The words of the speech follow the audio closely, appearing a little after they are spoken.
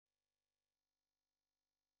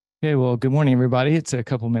Okay, well, good morning, everybody. It's a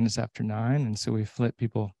couple minutes after 9, and so we've let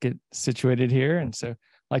people get situated here. And so I'd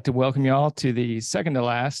like to welcome you all to the second to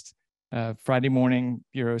last Friday morning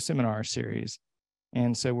Bureau seminar series.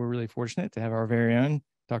 And so we're really fortunate to have our very own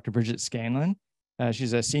Dr. Bridget Scanlon.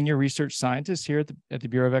 She's a senior research scientist here at the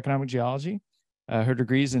Bureau of Economic Geology. Her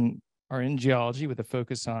degrees are in geology with a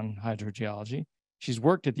focus on hydrogeology. She's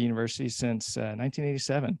worked at the university since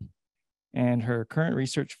 1987. And her current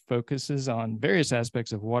research focuses on various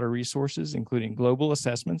aspects of water resources, including global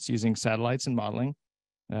assessments using satellites and modeling.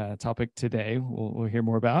 Topic today we'll hear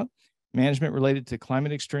more about management related to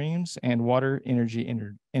climate extremes and water energy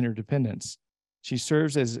interdependence. She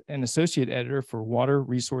serves as an associate editor for Water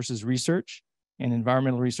Resources Research and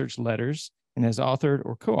Environmental Research Letters and has authored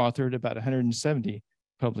or co-authored about 170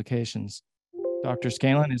 publications. Dr.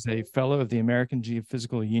 Scanlon is a fellow of the American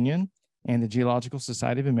Geophysical Union and the Geological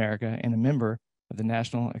Society of America, and a member of the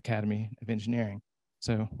National Academy of Engineering.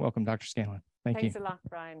 So welcome, Dr. Scanlon. Thank you. Thanks a lot,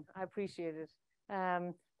 Brian. I appreciate it.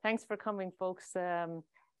 Thanks for coming, folks.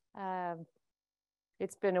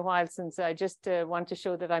 It's been a while since I just want to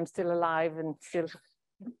show that I'm still alive and still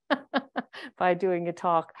by doing a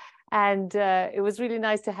talk. And it was really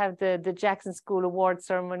nice to have the Jackson School Award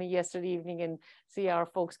ceremony yesterday evening and see our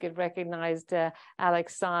folks get recognized,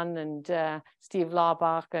 Alex Son and Steve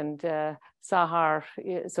Laubach and Sahar.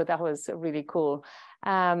 So that was really cool.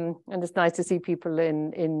 And it's nice to see people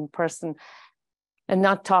in person and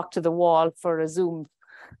not talk to the wall for a Zoom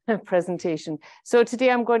presentation. So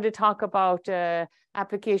today I'm going to talk about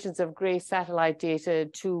applications of gray satellite data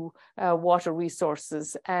to water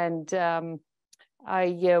resources. And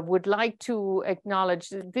I would like to acknowledge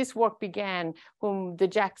that this work began when the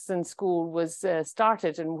Jackson School was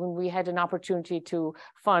started and when we had an opportunity to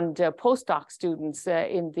fund postdoc students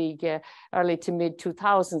in the early to mid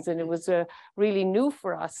 2000s. And it was really new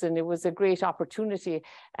for us and it was a great opportunity.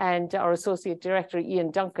 And our associate director,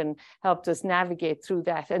 Ian Duncan, helped us navigate through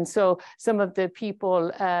that. And so some of the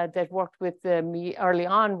people that worked with me early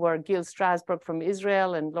on were Gil Strasberg from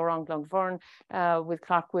Israel and Laurent Langvern with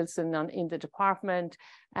Clark Wilson in the department.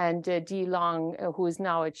 And Dee Long, who is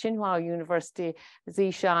now at Tsinghua University,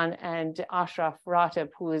 Zishan, and Ashraf Ratib,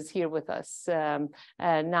 who is here with us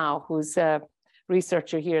now, who's a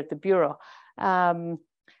researcher here at the Bureau.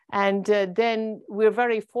 And then we're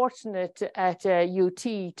very fortunate at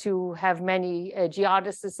UT to have many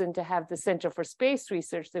geodesists and to have the Center for Space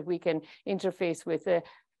Research that we can interface with.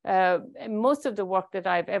 Most of the work that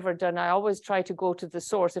I've ever done, I always try to go to the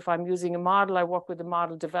source. If I'm using a model, I work with a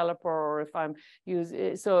model developer, or if I'm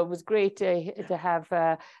using, so it was great to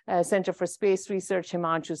have Center for Space Research,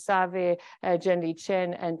 Himanshu Save, Jenny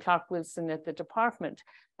Chen, and Clark Wilson at the department.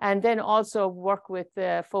 And then also work with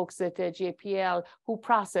folks at JPL who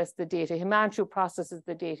process the data. Himanshu processes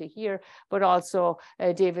the data here, but also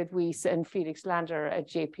David Weiss and Felix Lander at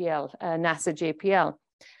JPL, NASA JPL.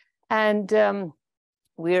 And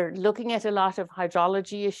we're looking at a lot of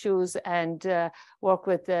hydrology issues and work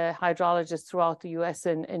with hydrologists throughout the US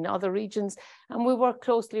and in other regions. And we work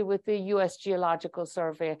closely with the US Geological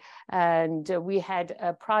Survey. And we had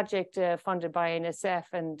a project funded by NSF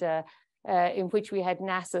and in which we had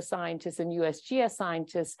NASA scientists and USGS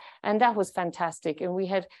scientists, and that was fantastic. And we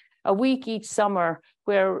had a week each summer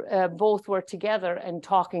where both were together and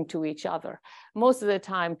talking to each other. Most of the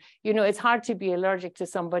time, you know, it's hard to be allergic to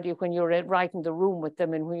somebody when you're right in the room with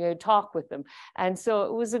them and when you talk with them. And so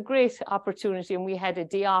it was a great opportunity. And we had a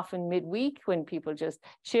day off in midweek when people just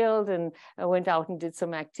chilled and went out and did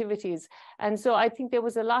some activities. And so I think there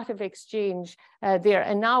was a lot of exchange there.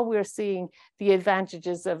 And now we're seeing the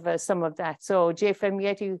advantages of some of that. So Jay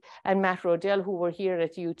Femietti and Matt Rodell, who were here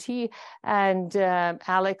at UT, and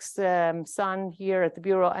Alex Son here at the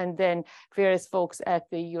Bureau, and then various folks at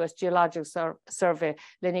the US Geological Survey,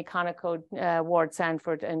 Lenny Conoco, Ward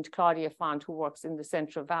Sanford, and Claudia Font, who works in the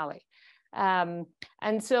Central Valley. And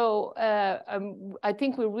so I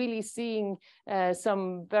think we're really seeing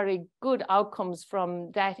some very good outcomes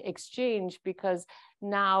from that exchange, because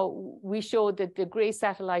now we showed that the gray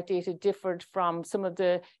satellite data differed from some of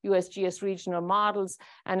the USGS regional models.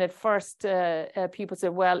 And at first, people said,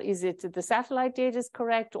 well, is it the satellite data is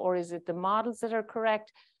correct, or is it the models that are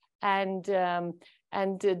correct? And the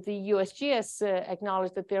USGS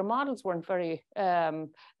acknowledged that their models weren't very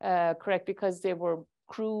correct because they were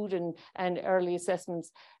crude and early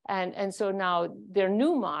assessments. And so now their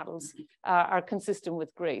new models are consistent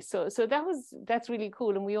with gray. So that's really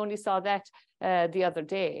cool. And we only saw that the other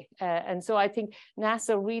day. And so I think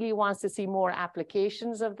NASA really wants to see more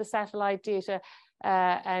applications of the satellite data.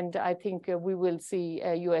 And I think we will see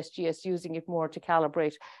USGS using it more to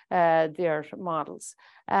calibrate their models.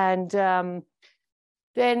 And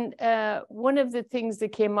Then one of the things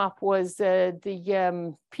that came up was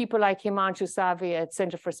the people I came on to Savi at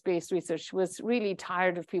Center for Space Research was really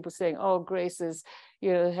tired of people saying, oh, Grace is,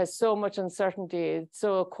 you know, has so much uncertainty, it's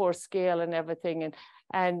so coarse scale and everything.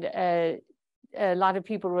 And a lot of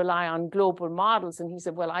people rely on global models. And he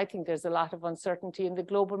said, well, I think there's a lot of uncertainty in the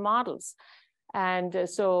global models. And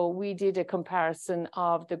so we did a comparison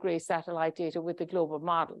of the GRACE satellite data with the global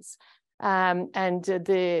models.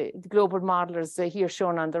 The global modelers here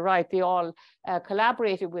shown on the right, they all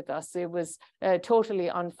collaborated with us. It was totally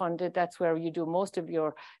unfunded. That's where you do most of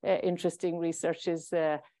your interesting research is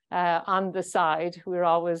on the side. We're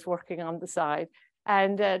always working on the side.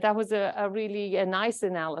 And that was a really nice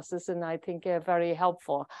analysis, and I think very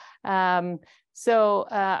helpful. So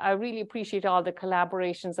I really appreciate all the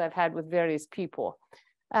collaborations I've had with various people.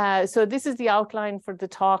 So this is the outline for the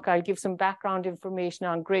talk. I'll give some background information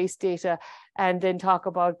on GRACE data and then talk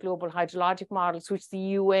about global hydrologic models, which the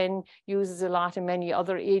UN uses a lot and many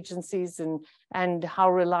other agencies, and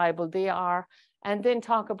how reliable they are. And then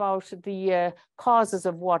talk about the causes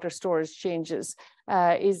of water storage changes.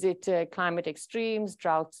 Is it climate extremes,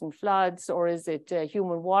 droughts and floods, or is it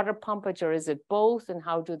human water pumpage, or is it both, and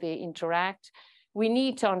how do they interact? We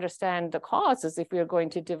need to understand the causes if we are going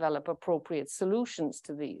to develop appropriate solutions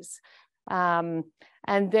to these.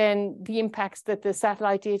 And then the impacts that the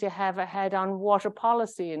satellite data have had on water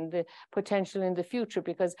policy and the potential in the future,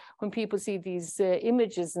 because when people see these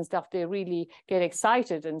images and stuff, they really get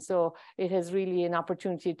excited. And so it has really an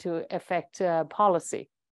opportunity to affect policy.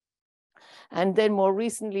 And then more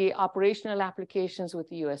recently, operational applications with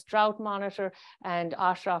the US Drought Monitor, and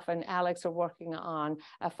Ashraf and Alex are working on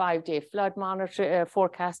a 5-day flood monitor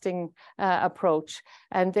forecasting approach,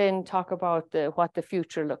 and then talk about what the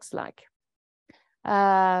future looks like.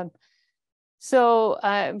 So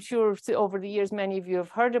I'm sure over the years, many of you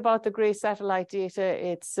have heard about the GRACE satellite data.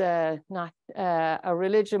 It's not a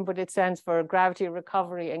religion, but it stands for Gravity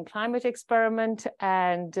Recovery and Climate Experiment.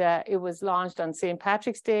 And it was launched on St.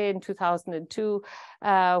 Patrick's Day in 2002,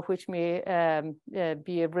 which may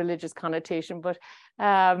be a religious connotation, but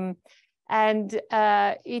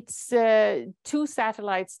it's 2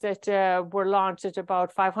 satellites that were launched at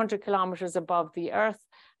about 500 kilometers above the Earth.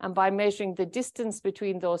 And by measuring the distance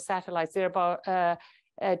between those satellites, they're about to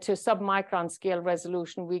submicron scale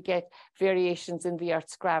resolution, we get variations in the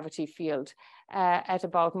Earth's gravity field at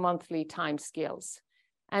about monthly time scales.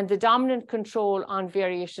 And the dominant control on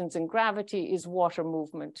variations in gravity is water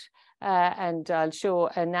movement. And I'll show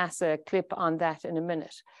a NASA clip on that in a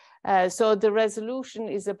minute. So the resolution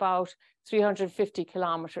is about 350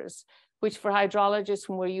 kilometers, which for hydrologists,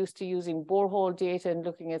 when we're used to using borehole data and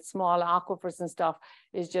looking at small aquifers and stuff,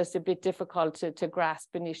 is just a bit difficult to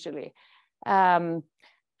grasp initially.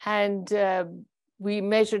 We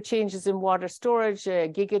measure changes in water storage.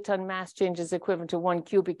 Gigaton mass change is equivalent to 1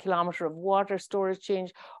 cubic kilometer of water storage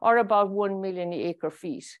change, or about 1 million acre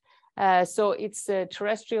feet. So it's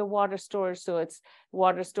terrestrial water storage. So it's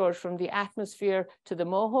water storage from the atmosphere to the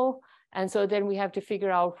moho. And so then we have to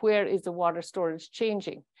figure out where is the water storage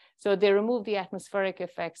changing. So they remove the atmospheric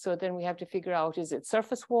effect. So then we have to figure out, is it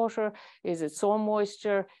surface water? Is it soil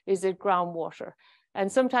moisture? Is it groundwater?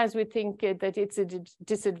 And sometimes we think that it's a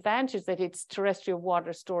disadvantage that it's terrestrial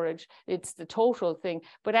water storage. It's the total thing.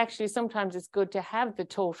 But actually, sometimes it's good to have the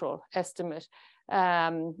total estimate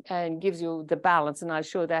and gives you the balance. And I'll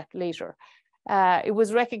show that later. It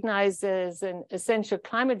was recognized as an essential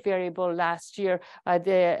climate variable last year by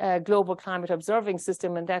the Global Climate Observing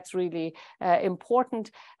System, and that's really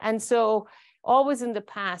important. And so always in the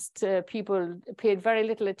past, people paid very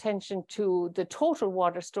little attention to the total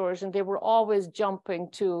water storage, and they were always jumping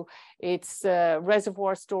to its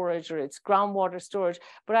reservoir storage or its groundwater storage.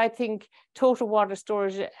 But I think total water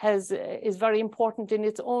storage is very important in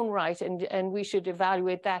its own right, and we should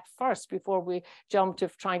evaluate that first before we jump to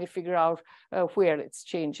trying to figure out where it's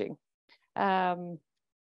changing. So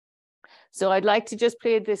I'd like to just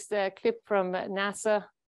play this clip from NASA.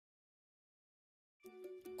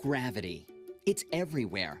 Gravity. It's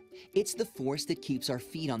everywhere. It's the force that keeps our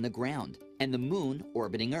feet on the ground and the moon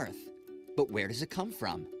orbiting Earth. But where does it come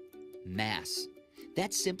from? Mass.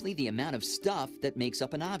 That's simply the amount of stuff that makes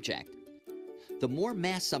up an object. The more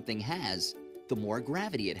mass something has, the more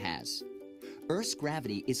gravity it has. Earth's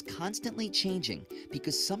gravity is constantly changing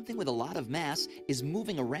because something with a lot of mass is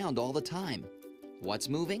moving around all the time. What's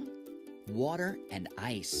moving? Water and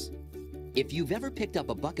ice. If you've ever picked up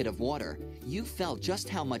a bucket of water, you've felt just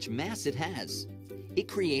how much mass it has. It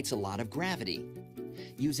creates a lot of gravity.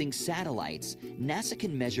 Using satellites, NASA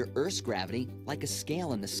can measure Earth's gravity like a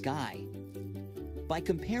scale in the sky. By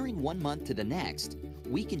comparing one month to the next,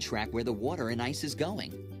 we can track where the water and ice is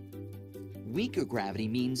going. Weaker gravity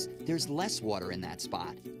means there's less water in that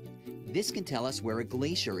spot. This can tell us where a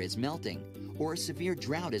glacier is melting or a severe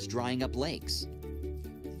drought is drying up lakes.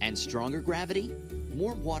 And stronger gravity?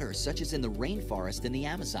 More water, such as in the rainforest in the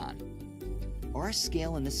Amazon. Our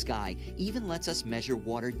scale in the sky even lets us measure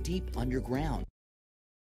water deep underground.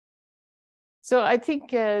 So I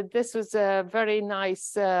think this was a very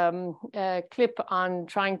nice clip on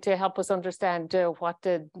trying to help us understand what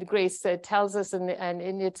the GRACE tells us and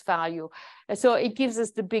in its value. So it gives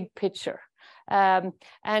us the big picture. And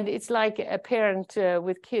it's like a parent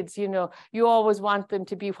with kids, you know, you always want them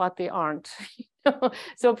to be what they aren't.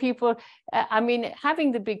 So people, I mean,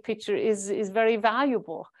 having the big picture is very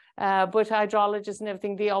valuable. But hydrologists and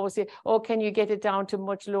everything, they always say, oh, can you get it down to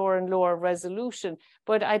much lower and lower resolution?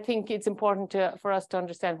 But I think it's important for us to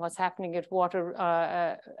understand what's happening at water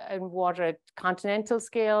at continental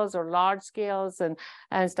scales or large scales and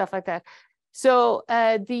stuff like that. So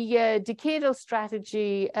the decadal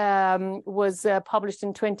strategy was published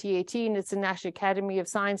in 2018. It's a National Academy of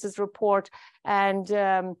Sciences report, and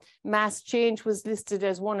mass change was listed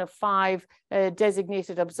as one of 5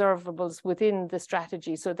 designated observables within the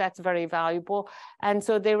strategy. So that's very valuable. And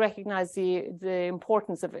so they recognize the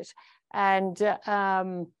importance of it. And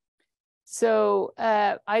so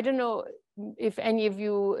I don't know if any of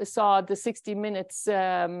you saw the 60 Minutes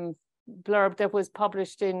blurb that was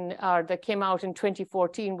published or that came out in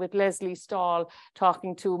 2014 with Leslie Stahl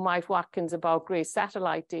talking to Mike Watkins about GRACE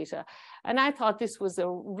satellite data. And I thought this was a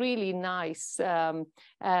really nice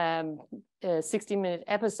 60-minute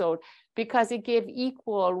episode because it gave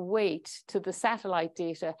equal weight to the satellite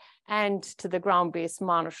data and to the ground-based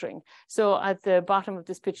monitoring. So at the bottom of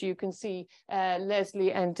this picture, you can see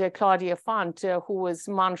Leslie and Claudia Font, who was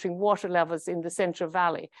monitoring water levels in the Central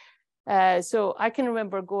Valley. So I can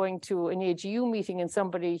remember going to an AGU meeting and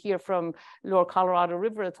somebody here from Lower Colorado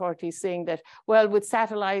River Authority saying that, well, with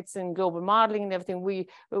satellites and global modeling and everything, we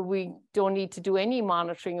don't need to do any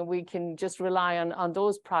monitoring and we can just rely on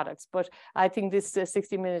those products. But I think this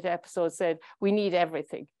 60-minute episode said we need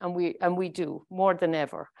everything, and we do more than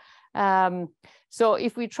ever. So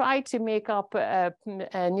if we try to make up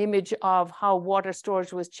an image of how water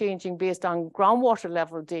storage was changing based on groundwater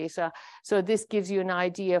level data, so this gives you an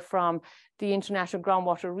idea from the International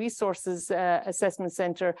Groundwater Resources Assessment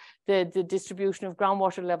Center, the distribution of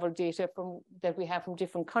groundwater level data that we have from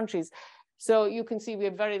different countries. So you can see we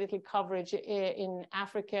have very little coverage in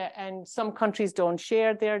Africa, and some countries don't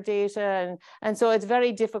share their data. And so it's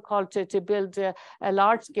very difficult to build a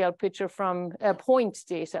large scale picture from point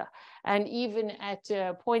data. And even at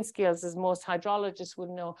point scales, as most hydrologists would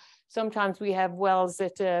know, sometimes we have wells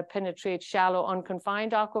that penetrate shallow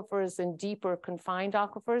unconfined aquifers and deeper confined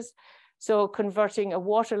aquifers. So converting a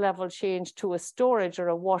water level change to a storage or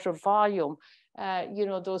a water volume, you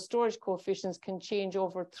know, those storage coefficients can change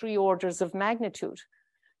over 3 orders of magnitude.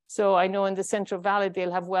 So I know in the Central Valley,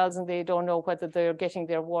 they'll have wells and they don't know whether they're getting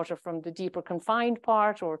their water from the deeper confined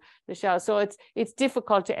part or the shallow. So it's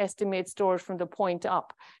difficult to estimate storage from the point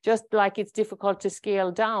up, just like it's difficult to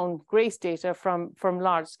scale down GRACE data from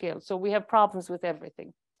large scale. So we have problems with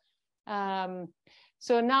everything.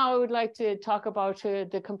 So now I would like to talk about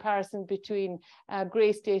the comparison between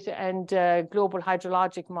GRACE data and global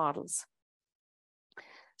hydrologic models.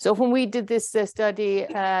 So when we did this study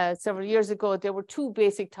several years ago, there were 2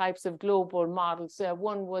 basic types of global models.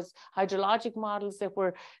 One was hydrologic models that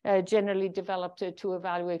were generally developed to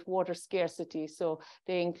evaluate water scarcity. So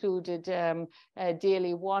they included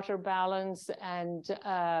daily water balance and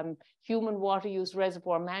human water use,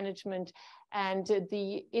 reservoir management. And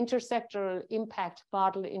the intersectoral impact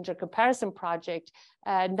model intercomparison project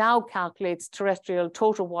now calculates terrestrial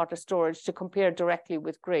total water storage to compare directly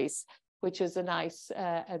with GRACE, which is a nice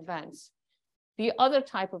advance. The other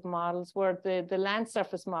type of models were the land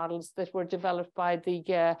surface models that were developed by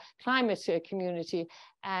the climate community.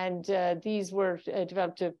 And these were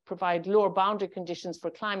developed to provide lower boundary conditions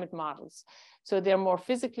for climate models. So they're more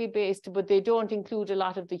physically based, but they don't include a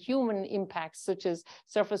lot of the human impacts, such as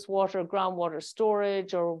surface water, groundwater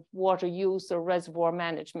storage, or water use or reservoir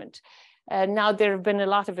management. Now there have been a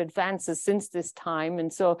lot of advances since this time,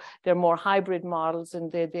 and so they're more hybrid models,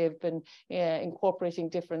 and they've been incorporating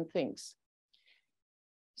different things.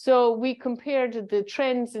 So we compared the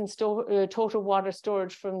trends in total water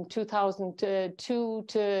storage from 2002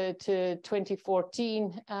 to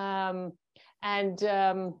 2014,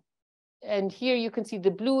 and here you can see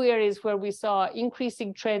the blue areas where we saw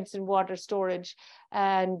increasing trends in water storage,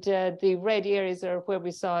 and the red areas are where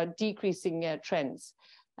we saw decreasing trends.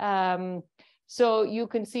 So you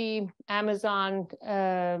can see Amazon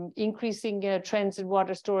increasing trends in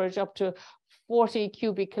water storage up to 40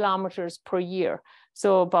 cubic kilometers per year.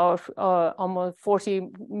 So about almost 40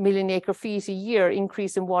 million acre feet a year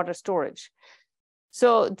increase in water storage.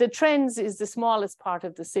 So the trends is the smallest part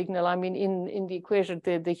of the signal. I mean, in the equator,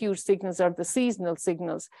 the huge signals are the seasonal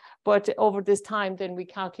signals. But over this time, then we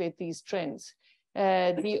calculate these trends.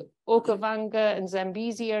 The Okavango and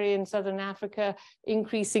Zambezi area in Southern Africa,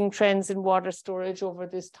 increasing trends in water storage over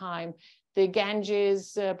this time. The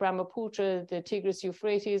Ganges, Brahmaputra, the Tigris,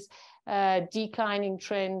 Euphrates, declining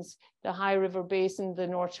trends, the High River Basin, the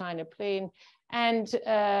North China Plain. And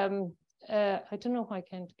I don't know why I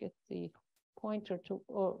can't get the pointer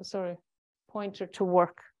to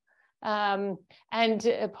work.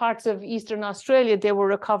 Parts of Eastern Australia, they were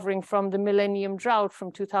recovering from the millennium drought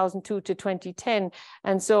from 2002 to 2010.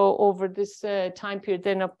 And so over this time period,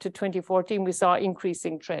 then up to 2014, we saw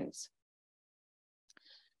increasing trends.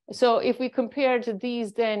 So if we compared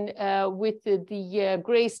these then with the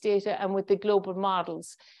GRACE data and with the global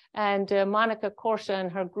models, and Monica Korsha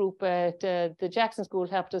and her group at the Jackson School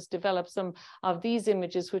helped us develop some of these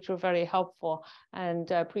images, which were very helpful,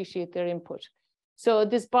 and I appreciate their input. So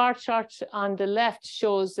this bar chart on the left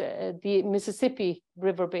shows the Mississippi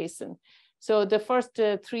River Basin. So the first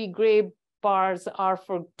three gray bars are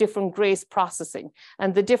for different GRACE processing,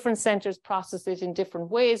 and the different centers process it in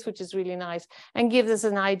different ways, which is really nice and gives us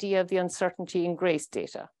an idea of the uncertainty in GRACE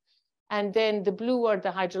data. And then the blue are the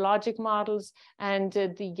hydrologic models, and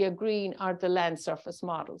the green are the land surface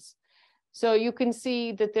models. So you can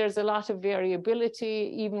see that there's a lot of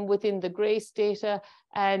variability even within the GRACE data,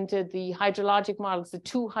 and the hydrologic models, the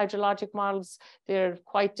two hydrologic models, they're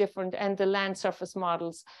quite different, and the land surface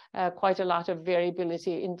models, quite a lot of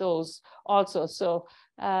variability in those also. So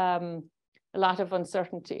a lot of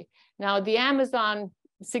uncertainty. Now the Amazon,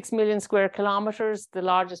 6 million square kilometers, the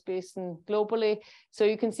largest basin globally. So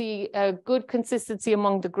you can see a good consistency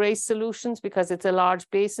among the GRACE solutions because it's a large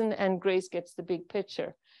basin and GRACE gets the big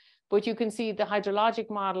picture. But you can see the hydrologic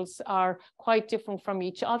models are quite different from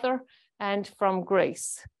each other and from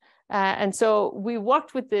GRACE. And so we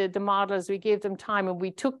worked with the models, we gave them time and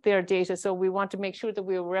we took their data. So we want to make sure that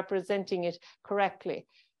we were representing it correctly.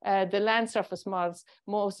 The land surface models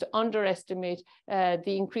most underestimate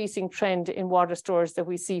the increasing trend in water storage that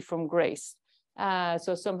we see from GRACE.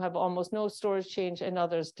 So some have almost no storage change and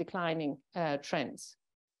others declining trends.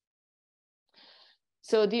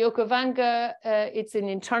 So the Okavango, it's an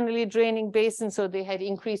internally draining basin, so they had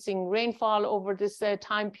increasing rainfall over this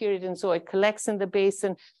time period, and so it collects in the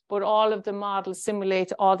basin, but all of the models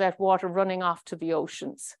simulate all that water running off to the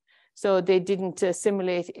oceans. So they didn't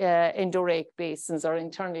simulate endorheic basins or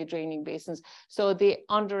internally draining basins, so they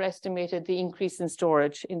underestimated the increase in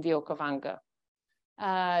storage in the Okavango.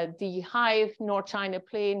 The high North China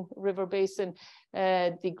Plain River Basin,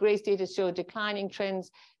 the GRACE data show declining trends.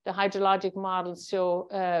 The hydrologic models show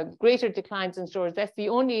greater declines in storage. That's the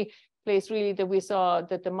only place really that we saw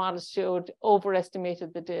that the models showed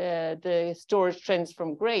overestimated the storage trends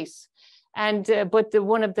from GRACE. And but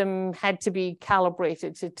one of them had to be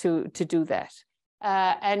calibrated to do that.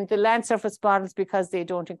 And the land surface models, because they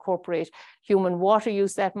don't incorporate human water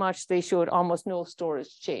use that much, they showed almost no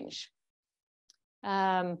storage change.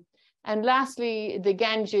 And lastly, the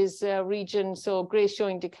Ganges region, so GRACE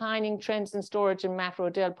showing declining trends in storage, and Matt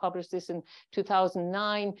Rodell published this in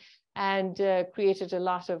 2009 and created a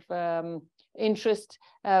lot of interest,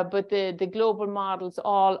 but the global models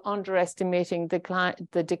all underestimating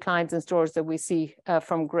the declines in storage that we see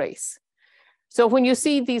from GRACE. So when you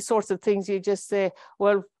see these sorts of things, you just say,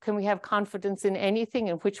 well, can we have confidence in anything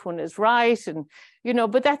and which one is right? And, you know,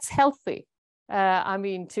 but that's healthy. I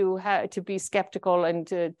mean, to be skeptical and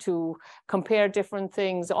to compare different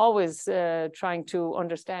things, always trying to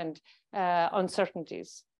understand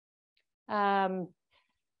uncertainties.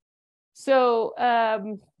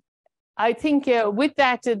 I think with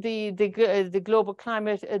that, the global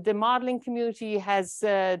climate, the modeling community has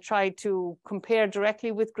tried to compare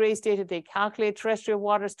directly with GRACE data. They calculate terrestrial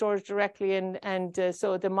water storage directly, and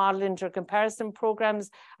so the model intercomparison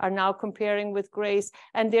programs are now comparing with GRACE,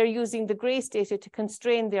 and they're using the GRACE data to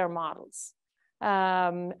constrain their models.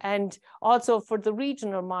 And also for the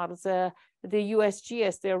regional models, the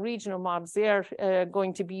USGS, their regional models, they're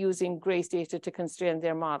going to be using GRACE data to constrain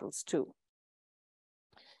their models too.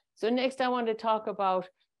 So next I want to talk about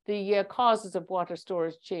the causes of water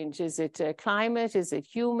storage change. Is it climate? Is it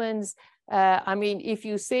humans? I mean, if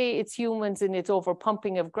you say it's humans and it's over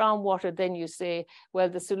pumping of groundwater, then you say, well,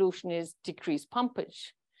 the solution is decreased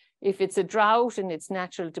pumpage. If it's a drought and it's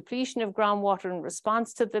natural depletion of groundwater in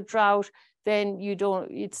response to the drought, then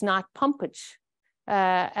it's not pumpage.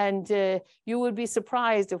 And you will be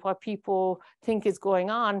surprised at what people think is going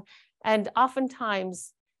on. And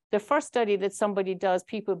oftentimes, the first study that somebody does,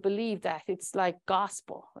 people believe that it's like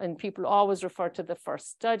gospel, and people always refer to the first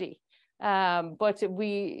study. But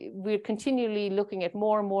we're continually looking at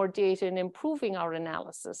more and more data and improving our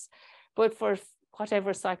analysis. But for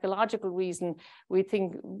whatever psychological reason, we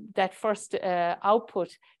think that first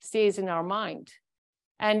output stays in our mind.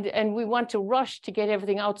 And we want to rush to get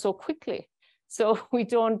everything out so quickly. So we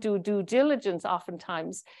don't do due diligence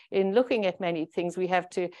oftentimes in looking at many things. We have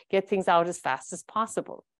to get things out as fast as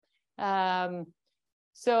possible.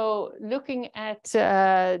 So looking at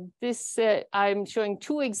this, I'm showing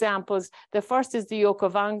two examples. The first is the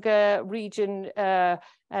Okavango region,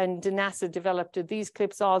 and NASA developed these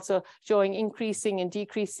clips also showing increasing and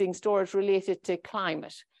decreasing storage related to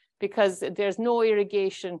climate, because there's no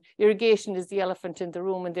irrigation. Irrigation is the elephant in the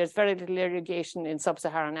room, and there's very little irrigation in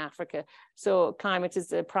sub-Saharan Africa. So climate is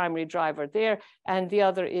the primary driver there. And the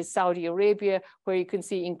other is Saudi Arabia, where you can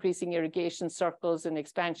see increasing irrigation circles and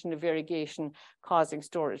expansion of irrigation causing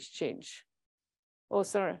storage change. Oh,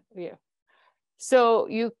 sorry, yeah. So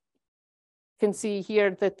you can see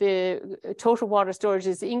here that the total water storage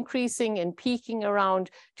is increasing and peaking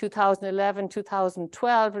around 2011,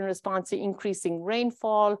 2012 in response to increasing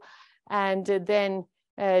rainfall, and then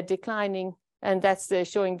declining, and that's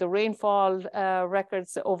showing the rainfall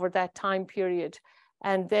records over that time period,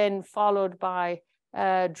 and then followed by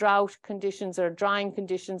drought conditions or drying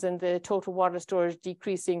conditions, and the total water storage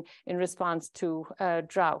decreasing in response to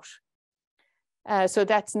drought. So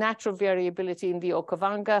that's natural variability in the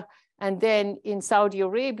Okavango. And then in Saudi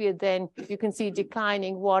Arabia, then you can see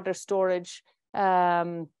declining water storage,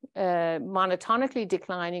 monotonically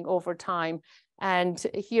declining over time. And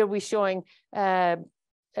here we're showing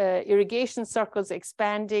irrigation circles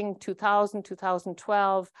expanding 2000,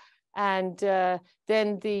 2012. And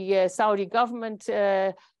then the Saudi government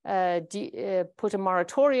put a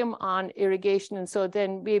moratorium on irrigation. And so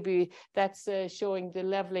then maybe that's showing the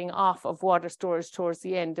leveling off of water storage towards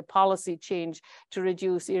the end, the policy change to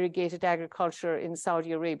reduce irrigated agriculture in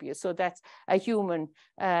Saudi Arabia. So that's a human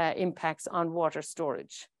impacts on water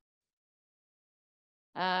storage.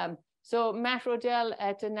 So Matt Rodell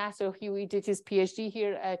at NASA, he did his PhD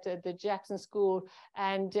here at the Jackson School,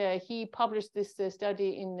 and he published this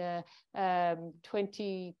study in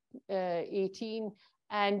 2018.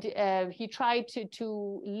 And he tried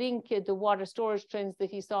to link the water storage trends that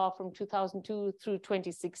he saw from 2002 through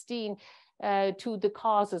 2016 to the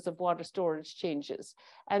causes of water storage changes.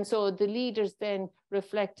 And so the leaders then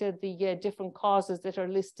reflected the different causes that are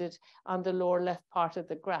listed on the lower left part of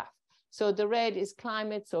the graph. So the red is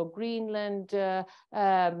climate, so Greenland,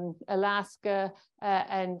 Alaska,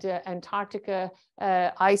 and Antarctica,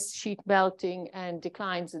 ice sheet melting and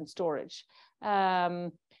declines in storage.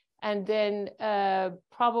 And then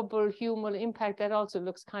probable human impact, that also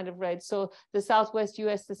looks kind of red. So the Southwest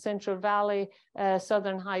US, the Central Valley,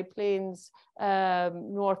 Southern High Plains,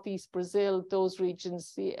 Northeast Brazil, those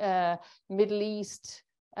regions, the Middle East,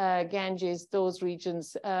 Ganges, those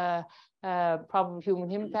regions, probable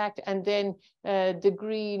human impact. And then the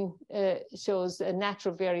green shows a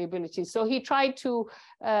natural variability. So he tried to,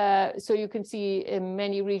 so you can see in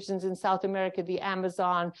many regions in South America, the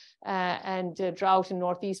Amazon and drought in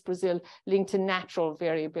Northeast Brazil linked to natural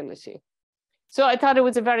variability. So I thought it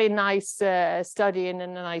was a very nice study and a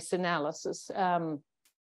nice analysis.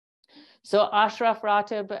 So Ashraf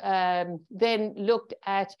Ratib then looked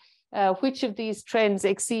at which of these trends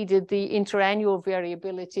exceeded the interannual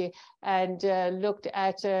variability, and looked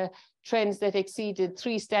at trends that exceeded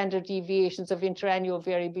 3 standard deviations of interannual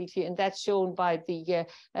variability, and that's shown by the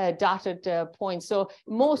dotted points. So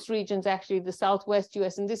most regions, actually, the Southwest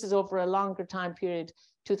US, and this is over a longer time period,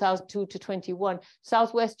 2002 to 21,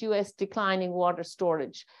 Southwest US declining water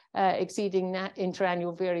storage, exceeding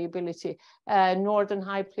interannual variability. Northern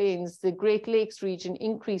High Plains, the Great Lakes region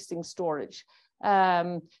increasing storage.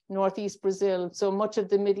 Northeast Brazil, so much of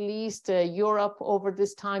the Middle East, Europe over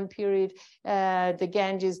this time period, the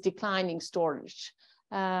Ganges declining storage.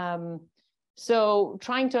 So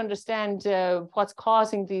trying to understand what's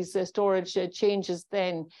causing these storage changes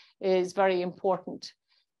then is very important.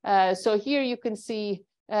 So here you can see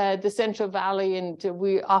the Central Valley, and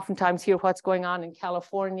we oftentimes hear what's going on in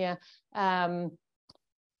California. Do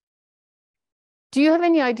you have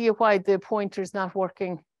any idea why the pointer is not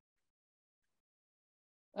working?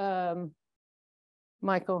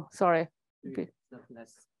 Michael, sorry.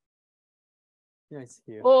 Yeah, it's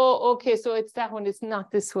here. Oh, okay. So it's that one. It's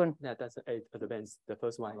not this one. Yeah, that's advanced. The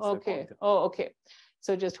first one is Okay. the Oh, okay.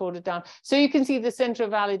 So just hold it down. So you can see the Central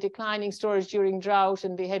Valley declining storage during drought,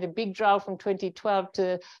 and they had a big drought from 2012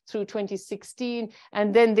 through 2016.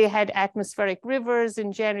 And then they had atmospheric rivers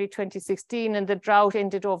in January 2016, and the drought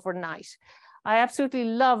ended overnight. I absolutely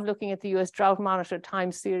love looking at the US Drought Monitor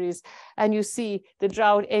time series, and you see the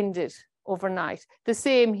drought ended overnight. The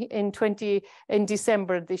same in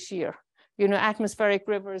December this year. You know, atmospheric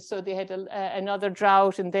rivers, so they had another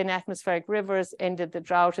drought, and then atmospheric rivers ended the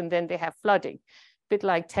drought, and then they have flooding. A bit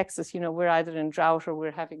like Texas, you know, we're either in drought or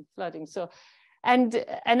we're having flooding. So, and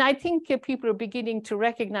I think people are beginning to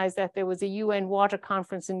recognize that. There was a UN water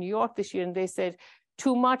conference in New York this year, and they said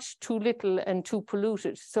too much, too little, and too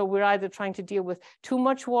polluted. So we're either trying to deal with too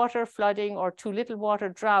much water, flooding, or too little water,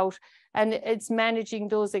 drought. And it's managing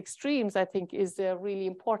those extremes, I think, is really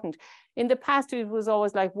important. In the past, it was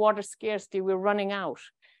always like water scarcity, we're running out.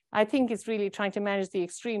 I think it's really trying to manage the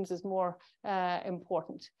extremes is more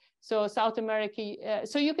important. So South America,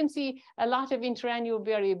 so you can see a lot of interannual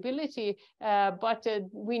variability, but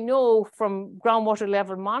we know from groundwater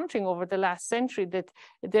level monitoring over the last century that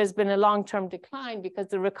there's been a long-term decline because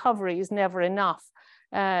the recovery is never enough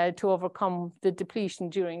to overcome the depletion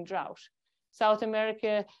during drought. South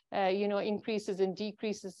America, you know, increases and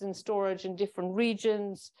decreases in storage in different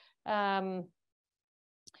regions.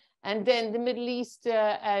 And then the Middle East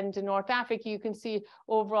and North Africa, you can see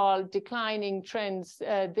overall declining trends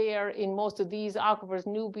there in most of these aquifers,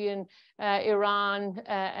 Nubian, Iran,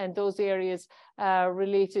 and those areas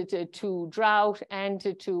related to drought and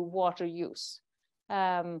to water use.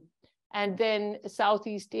 And then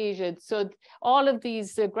Southeast Asia. So all of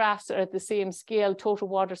these graphs are at the same scale. Total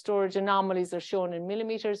water storage anomalies are shown in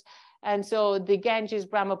millimeters. And so the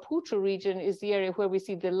Ganges-Brahmaputra region is the area where we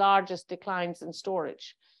see the largest declines in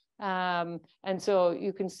storage. And so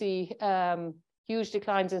you can see huge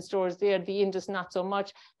declines in storage there, the Indus not so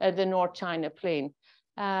much, the North China Plain.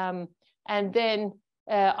 And then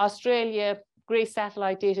Australia, Grey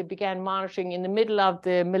satellite data began monitoring in the middle of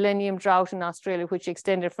the millennium drought in Australia, which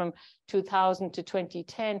extended from 2000 to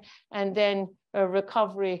 2010, and then a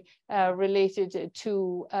recovery related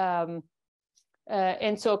to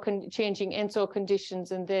changing ENSO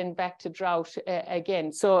conditions, and then back to drought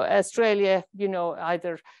again. So Australia, you know,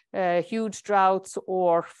 either huge droughts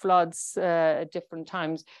or floods at different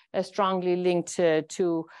times, strongly linked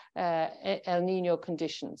to El Nino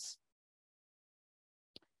conditions.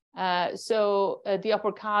 The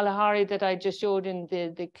upper Kalahari that I just showed in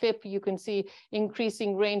the clip, you can see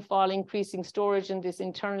increasing rainfall, increasing storage in this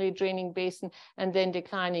internally draining basin, and then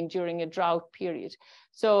declining during a drought period.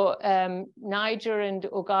 So Niger and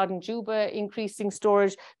Ogaden Juba, increasing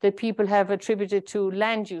storage that people have attributed to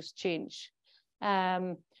land use change.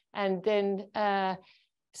 And then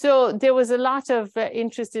so there was a lot of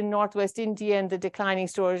interest in Northwest India and the declining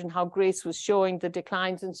storage and how Grace was showing the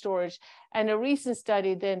declines in storage. And a recent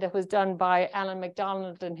study then that was done by Alan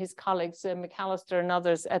MacDonald and his colleagues, McAllister and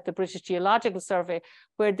others at the British Geological Survey,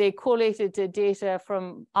 where they collated data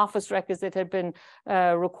from office records that had been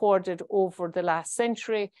recorded over the last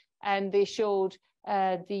century. And they showed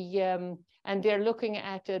and they're looking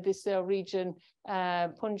at this region,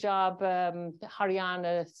 Punjab,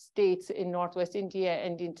 Haryana states in Northwest India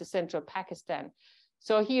and into central Pakistan.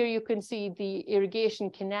 So here you can see the irrigation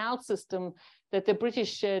canal system that the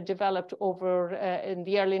British developed over in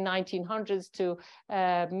the early 1900s to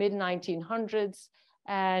mid 1900s,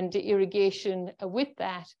 and irrigation with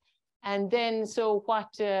that. And then so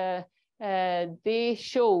what they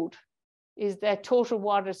showed is that total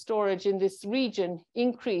water storage in this region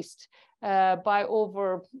increased by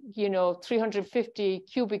over, 350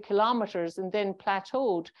 cubic kilometers, and then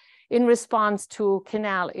plateaued in response to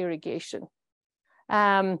canal irrigation.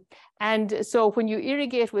 And so when you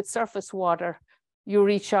irrigate with surface water, you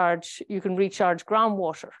can recharge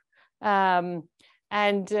groundwater.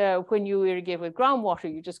 And when you irrigate with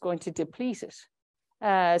groundwater, you're just going to deplete it.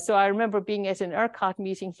 So I remember being at an ERCOT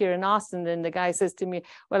meeting here in Austin, and the guy says to me,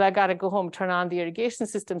 well, I got to go home, turn on the irrigation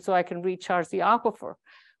system so I can recharge the aquifer.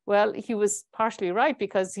 Well, he was partially right,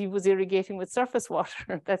 because he was irrigating with surface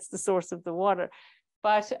water. That's the source of the water.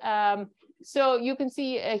 But so you can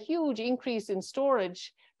see a huge increase in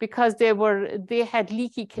storage because they had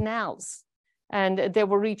leaky canals and they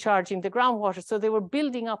were recharging the groundwater. So they were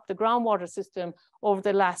building up the groundwater system over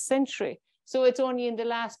the last century. So it's only in the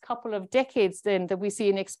last couple of decades then that we see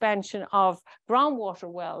an expansion of groundwater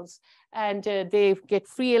wells, and they get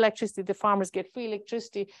free electricity, the farmers get free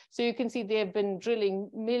electricity. So you can see they have been drilling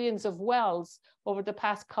millions of wells over the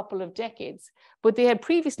past couple of decades, but they had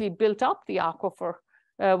previously built up the aquifer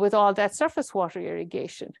with all that surface water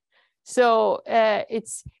irrigation. So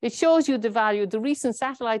it shows you the value. The recent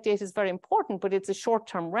satellite data is very important, but it's a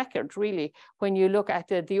short-term record, really, when you look at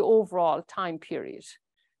the overall time period.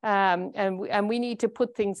 And we need to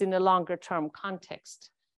put things in a longer-term context.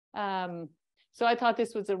 So I thought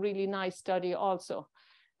this was a really nice study also.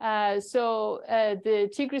 The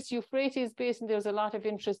Tigris-Euphrates basin, there's a lot of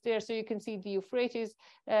interest there. So you can see the Euphrates,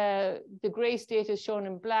 the gray state is shown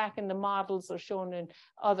in black and the models are shown in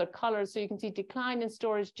other colors. So you can see decline in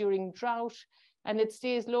storage during drought, and it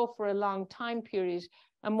stays low for a long time period.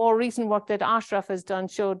 And more recent work that Ashraf has done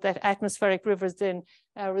showed that atmospheric rivers then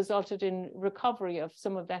resulted in recovery of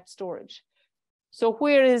some of that storage. So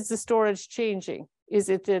where is the storage changing? Is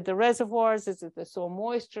it the reservoirs? Is it the soil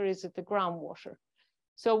moisture? Is it the groundwater?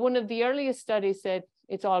 So one of the earliest studies said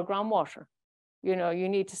it's all groundwater. You know, you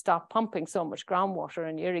need to stop pumping so much groundwater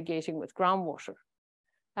and irrigating with groundwater.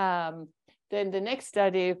 Then the next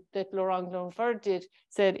study that Laurent Glanvert did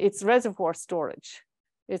said it's reservoir storage.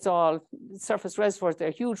 It's all surface reservoirs.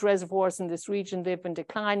 They're huge reservoirs in this region. They've been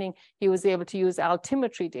declining. He was able to use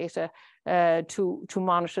altimetry data to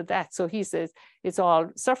monitor that. So he says it's all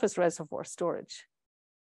surface reservoir storage.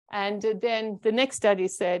 And then the next study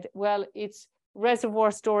said, well, it's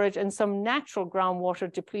reservoir storage and some natural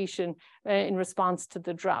groundwater depletion in response to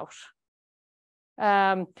the drought.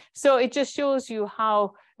 So it just shows you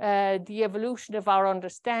how the evolution of our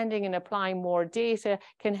understanding and applying more data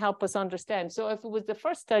can help us understand. So if it was the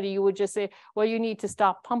first study, you would just say, well, you need to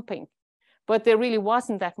stop pumping. But there really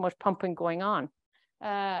wasn't that much pumping going on.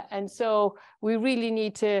 And so we really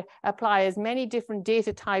need to apply as many different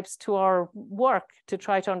data types to our work to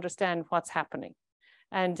try to understand what's happening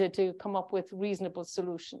and to come up with reasonable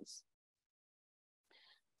solutions.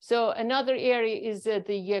 So another area is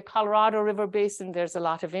the Colorado River Basin. There's a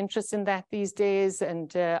lot of interest in that these days,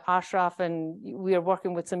 and Ashraf and we are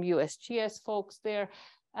working with some USGS folks there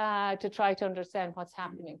to try to understand what's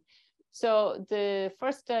happening. So the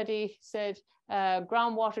first study said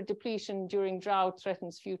groundwater depletion during drought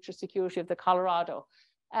threatens future security of the Colorado.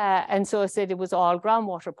 And so I said it was all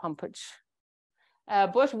groundwater pumpage.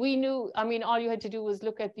 But we knew, I mean, all you had to do was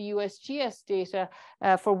look at the USGS data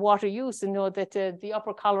for water use and know that the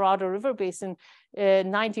upper Colorado River Basin,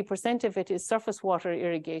 90% of it is surface water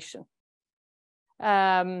irrigation.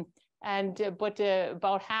 But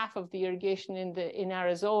about half of the irrigation in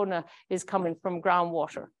Arizona is coming from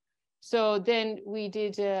groundwater. So then we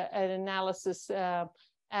did an analysis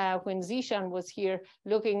when Zishan was here,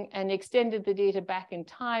 looking and extended the data back in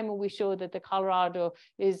time. And we showed that the Colorado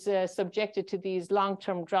is subjected to these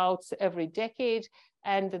long-term droughts every decade,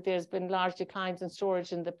 and that there's been large declines in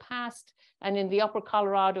storage in the past. And in the upper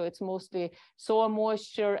Colorado, it's mostly soil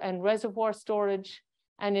moisture and reservoir storage.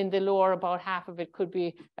 And in the lower, about half of it could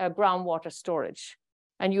be groundwater storage.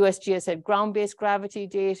 And USGS had ground-based gravity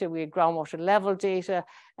data, we had groundwater level data,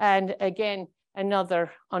 and again,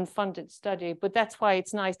 another unfunded study. But that's why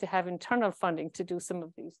it's nice to have internal funding to do some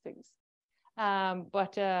of these things.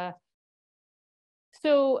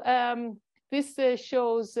 This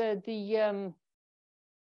shows the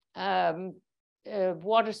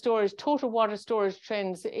water storage, total water storage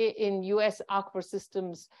trends in US aquifer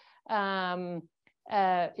systems in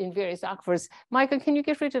various aquifers. Michael, can you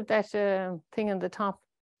get rid of that thing on the top?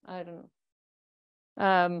 I don't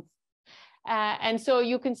know. And so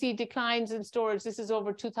you can see declines in storage. This is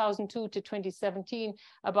over 2002 to 2017,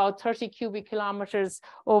 about 30 cubic kilometers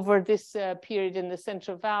over this period in the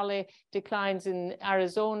Central Valley, declines in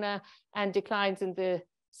Arizona, and declines in the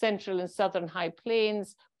central and southern high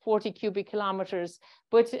plains, 40 cubic kilometers.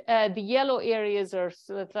 But the yellow areas, are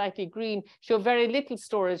slightly green, show very little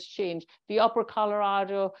storage change. The upper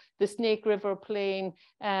Colorado, the Snake River Plain,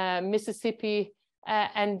 Mississippi,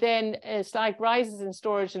 and then slight rises in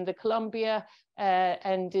storage in the Columbia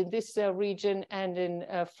and in this region, and in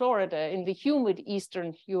Florida, in the humid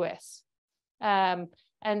eastern US. And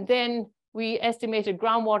then we estimated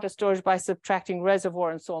groundwater storage by subtracting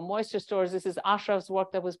reservoir and soil moisture storage. This is Ashraf's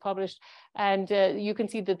work that was published. And you can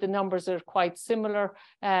see that the numbers are quite similar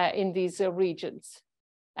in these regions.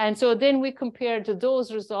 And so then we compared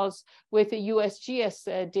those results with the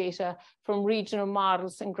USGS data from regional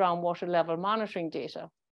models and groundwater level monitoring data.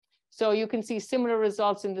 So you can see similar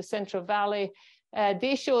results in the Central Valley.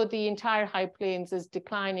 They showed the entire high plains as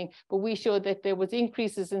declining, but we showed that there was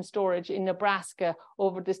increases in storage in Nebraska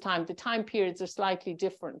over this time. The time periods are slightly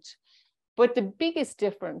different. But the biggest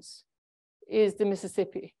difference is the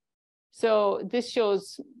Mississippi. So this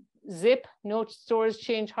shows zip, no storage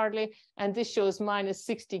change hardly, and this shows minus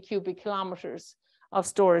 60 cubic kilometers of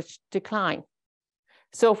storage decline.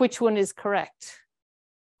 So which one is correct?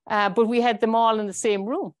 But we had them all in the same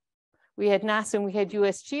room. We had NASA and we had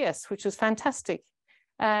USGS, which was fantastic.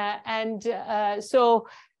 So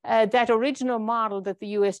that original model that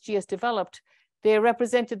the USGS developed, they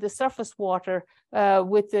represented the surface water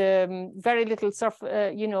with very little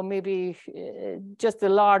maybe just the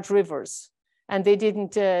large rivers, and they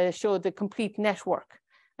didn't show the complete network.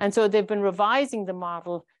 And so they've been revising the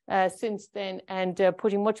model since then and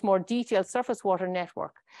putting much more detailed surface water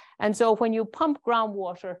network. And so when you pump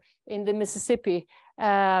groundwater in the Mississippi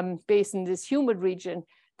basin, this humid region,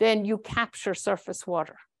 then you capture surface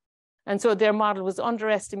water. And so their model was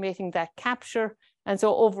underestimating that capture and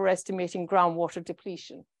so overestimating groundwater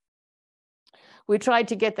depletion. We tried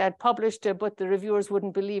to get that published, but the reviewers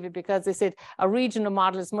wouldn't believe it because they said a regional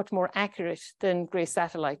model is much more accurate than gray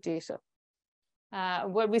satellite data.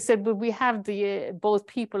 Well, we said, but we have both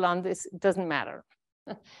people on this, it doesn't matter.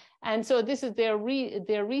 And so this is their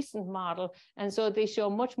recent model. And so they show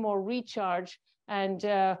much more recharge and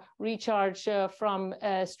recharge from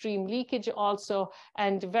stream leakage also,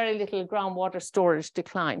 and very little groundwater storage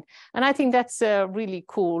decline. And I think that's really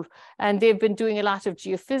cool. And they've been doing a lot of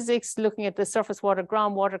geophysics, looking at the surface water,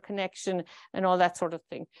 groundwater connection and all that sort of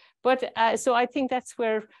thing. But so I think that's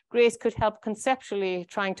where GRACE could help conceptually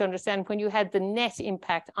trying to understand when you had the net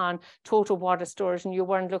impact on total water storage and you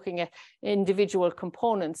weren't looking at individual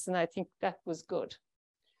components. And I think that was good.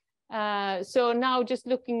 So now just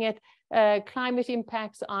looking at climate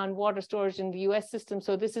impacts on water storage in the US system.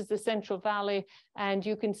 So this is the Central Valley, and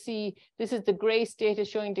you can see this is the GRACE data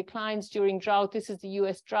showing declines during drought. This is the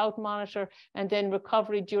US Drought Monitor, and then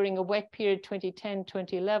recovery during a wet period, 2010,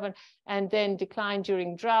 2011, and then decline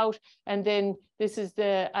during drought. And then this is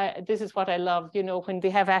this is what I love, you know, when they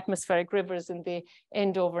have atmospheric rivers and they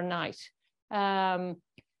end overnight.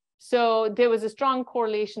 So there was a strong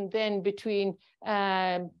correlation then between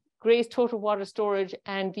GRACE total water storage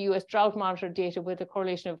and the US Drought Monitor data with a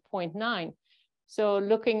correlation of 0.9. So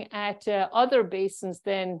looking at other basins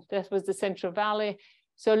then, that was the Central Valley.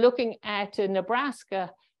 So looking at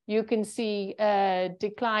Nebraska, you can see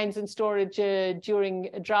declines in storage during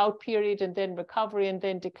a drought period and then recovery and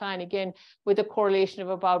then decline again with a correlation of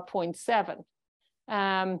about 0.7.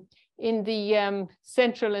 In the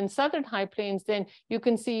central and southern high plains, then you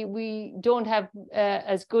can see we don't have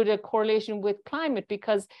as good a correlation with climate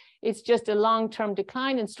because it's just a long-term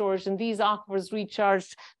decline in storage, and these aquifers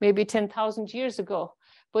recharged maybe 10,000 years ago.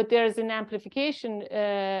 But there's an amplification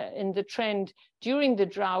in the trend during the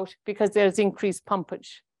drought because there's increased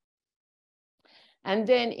pumpage. And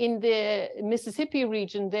then in the Mississippi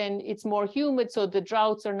region, then it's more humid, so the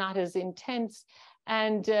droughts are not as intense.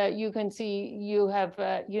 And you can see you have,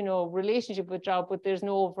 you know, relationship with drought, but there's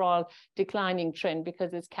no overall declining trend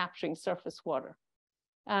because it's capturing surface water.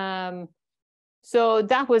 So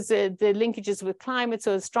that was the linkages with climate.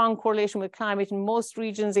 So a strong correlation with climate in most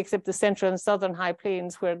regions, except the central and southern high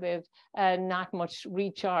plains where there's not much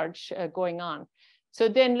recharge going on. So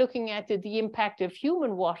then looking at the impact of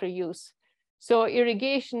human water use. So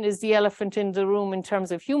irrigation is the elephant in the room in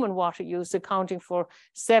terms of human water use, accounting for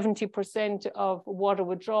 70% of water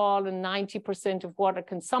withdrawal and 90% of water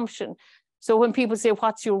consumption. So when people say,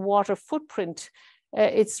 what's your water footprint?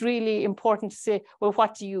 It's really important to say, well,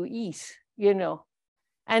 what do you eat, you know?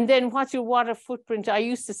 And then what's your water footprint? I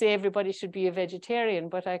used to say everybody should be a vegetarian,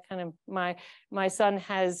 but I kind of, my son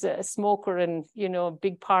has a smoker and, you know,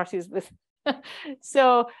 big parties with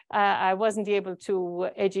so I wasn't able to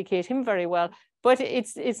educate him very well, but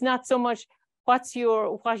it's not so much what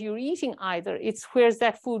you're eating either, it's where's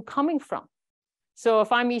that food coming from. So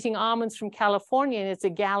if I'm eating almonds from California and it's a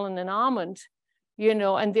gallon an almond, you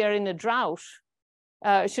know, and they're in a drought,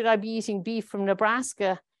 should I be eating beef from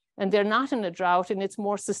Nebraska and they're not in a drought and it's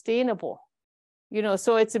more sustainable? You know,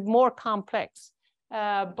 so it's more complex.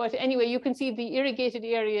 But anyway, you can see the irrigated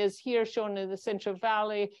areas here shown in the Central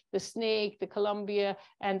Valley, the Snake, the Columbia,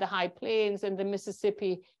 and the High Plains, and the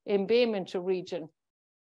Mississippi embayment region.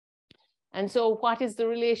 And so what is the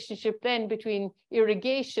relationship then between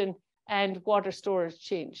irrigation and water storage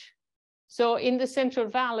change? So in the Central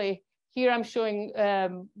Valley, here I'm showing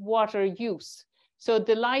water use. So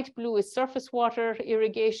the light blue is surface water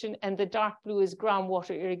irrigation, and the dark blue is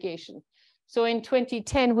groundwater irrigation. So in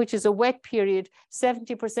 2010, which is a wet period,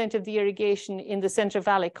 70% of the irrigation in the Central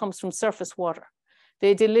Valley comes from surface water.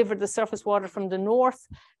 They deliver the surface water from the north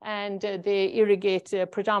and they irrigate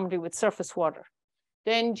predominantly with surface water.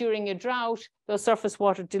 Then during a drought, those surface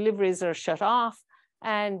water deliveries are shut off,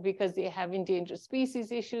 and because they have endangered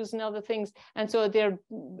species issues and other things. And so they're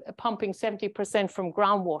pumping 70% from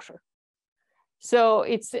groundwater. So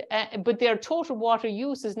it's, but their total water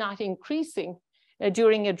use is not increasing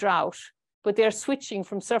during a drought. but they're switching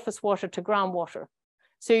from surface water to groundwater.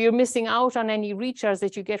 So you're missing out on any recharge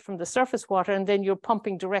that you get from the surface water, and then you're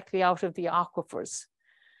pumping directly out of the aquifers.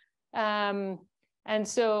 And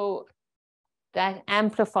so that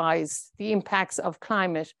amplifies the impacts of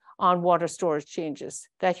climate on water storage changes,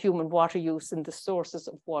 that human water use and the sources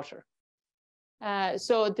of water.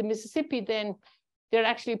 So the Mississippi then, they're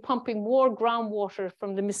actually pumping more groundwater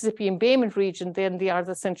from the Mississippi embayment region than they are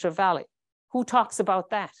the Central Valley. Who talks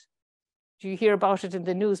about that? Do you hear about it in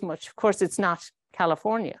the news much? Of course, it's not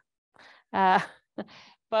California. But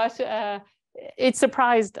it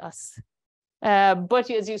surprised us. But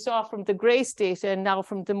as you saw from the GRACE data and now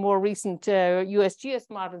from the more recent USGS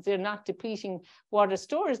models, they're not depleting water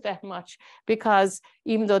stores that much, because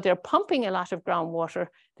even though they're pumping a lot of groundwater,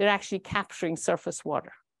 they're actually capturing surface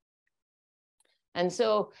water. And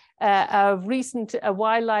so a recent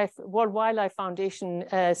World Wildlife Foundation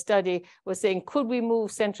study was saying, could we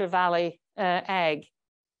move Central Valley ag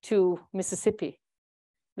to Mississippi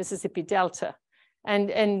Delta?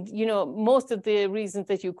 And you know, most of the reasons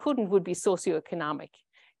that you couldn't would be socioeconomic.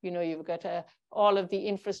 You know, you've got all of the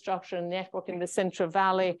infrastructure and network in the Central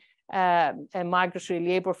Valley, a migratory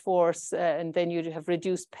labor force, and then you'd have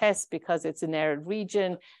reduced pests because it's an arid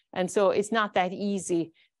region. And so it's not that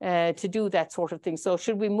easy to do that sort of thing. So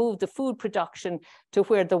should we move the food production to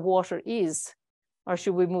where the water is? Or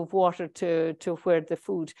should we move water to where the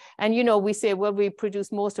food? And, you know, we say, well, we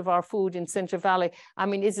produce most of our food in Central Valley. I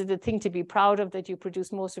mean, is it a thing to be proud of that you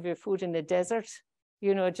produce most of your food in the desert?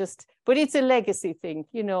 You know, but it's a legacy thing,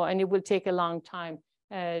 you know, and it will take a long time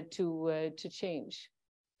to change.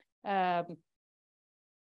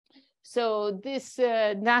 So this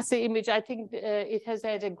NASA image, I think it has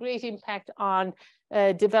had a great impact on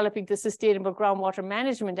developing the Sustainable Groundwater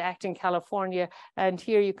Management Act in California. And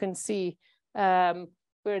here you can see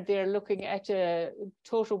where they're looking at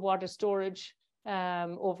total water storage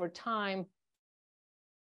over time.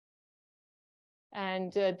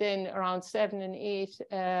 And then around 7 and 8,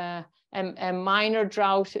 a minor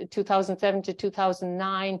drought, 2007 to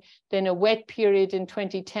 2009, then a wet period in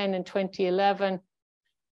 2010 and 2011,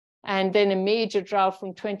 and then a major drought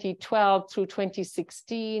from 2012 through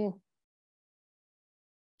 2016.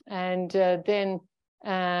 And then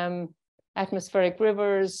atmospheric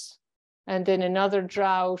rivers, and then another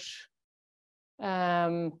drought.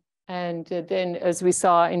 And then, as we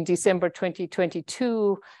saw in December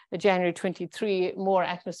 2022, January 23, more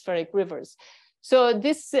atmospheric rivers. So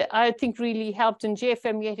this, I think, really helped, and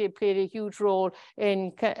JFM played a huge role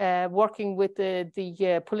in working with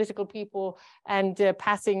the political people, and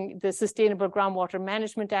passing the Sustainable Groundwater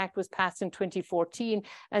Management Act was passed in 2014,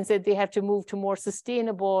 and said they have to move to more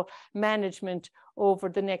sustainable management over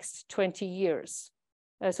the next 20 years.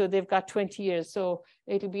 So they've got 20 years, so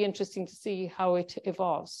it'll be interesting to see how it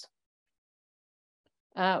evolves.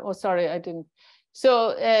 Oh, sorry, I didn't.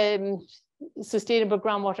 So Sustainable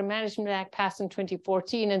Groundwater Management Act passed in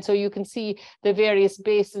 2014. And so you can see the various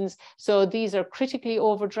basins. So these are critically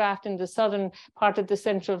overdraft in the southern part of the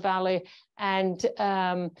Central Valley. And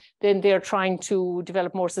then they're trying to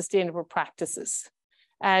develop more sustainable practices.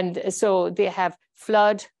 And so they have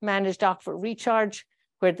flood managed aquifer recharge,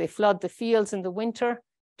 where they flood the fields in the winter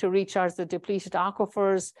to recharge the depleted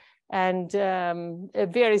aquifers, and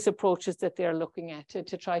various approaches that they're looking at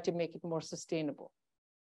to try to make it more sustainable.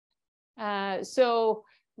 So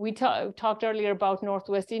we talked earlier about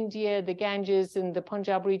Northwest India, the Ganges and the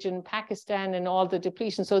Punjab region, Pakistan, and all the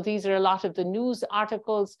depletion. So these are a lot of the news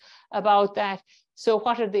articles about that. So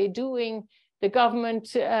what are they doing? The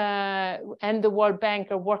government and the World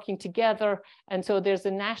Bank are working together. And so there's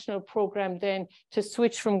a national program then to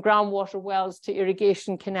switch from groundwater wells to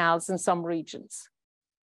irrigation canals in some regions.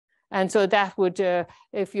 And so that would,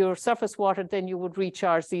 if you're surface water, then you would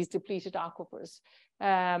recharge these depleted aquifers.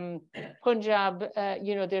 Punjab,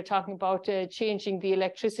 you know, they're talking about changing the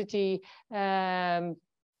electricity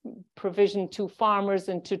provision to farmers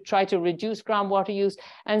and to try to reduce groundwater use.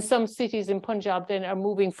 And some cities in Punjab then are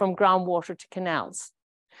moving from groundwater to canals.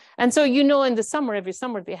 And so, you know, in the summer, every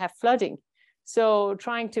summer they have flooding. So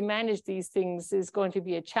trying to manage these things is going to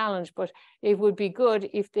be a challenge, but it would be good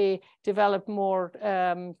if they develop more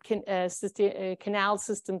canal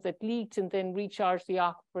systems that leaked and then recharge the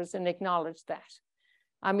aquifers and acknowledge that.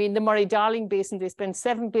 I mean, the Murray-Darling Basin, they spent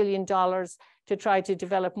 $7 billion to try to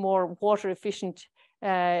develop more water efficient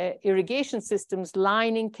irrigation systems,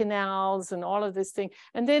 lining canals and all of this thing.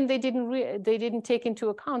 And then they didn't take into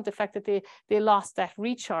account the fact that they lost that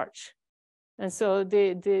recharge. And so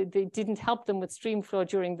they didn't help them with stream flow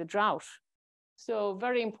during the drought. So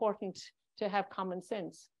very important to have common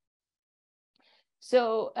sense.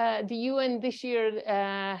 So the UN this year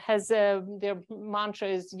has their mantra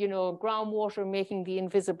is, you know, groundwater, making the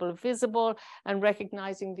invisible visible and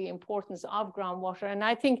recognizing the importance of groundwater. And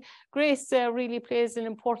I think GRACE really plays an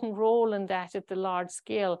important role in that at the large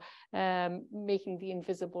scale, making the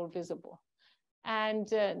invisible visible. And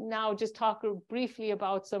now just talk briefly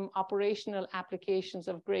about some operational applications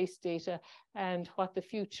of GRACE data and what the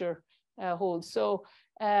future holds. So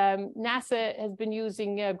NASA has been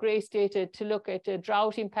using GRACE data to look at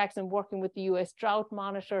drought impacts and working with the US Drought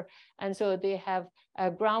Monitor. And so they have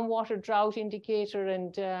a groundwater drought indicator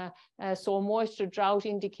and soil moisture drought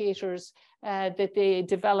indicators that they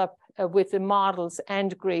develop with the models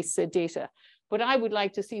and GRACE data. But I would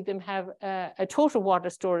like to see them have a total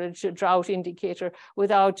water storage drought indicator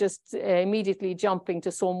without just immediately jumping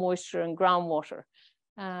to soil moisture and groundwater.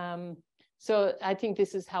 So I think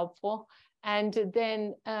this is helpful. And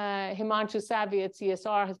then Himanshu Savvy at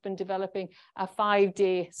CSR has been developing a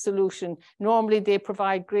 5-day solution. Normally they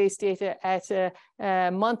provide GRACE data at a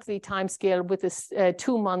monthly timescale with a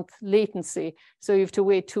 2-month latency. So you have to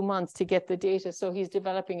wait 2 months to get the data. So he's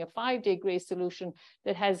developing a 5-day GRACE solution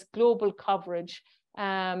that has global coverage.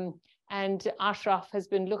 And Ashraf has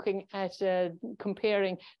been looking at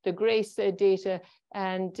comparing the GRACE data,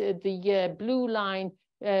 and the blue line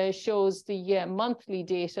shows the monthly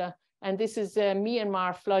data. And this is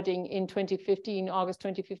Myanmar flooding in 2015, August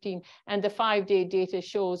 2015. And the 5-day data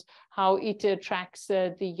shows how it tracks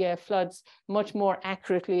the floods much more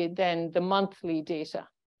accurately than the monthly data.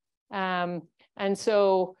 And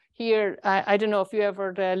so here, I don't know if you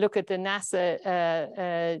ever look at the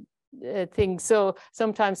NASA thing. So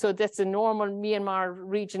sometimes, so that's a normal Myanmar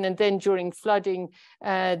region. And then during flooding,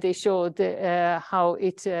 they show how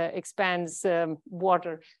it expands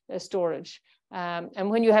water storage. And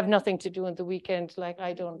when you have nothing to do on the weekend, like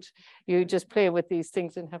I don't, you just play with these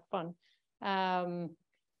things and have fun.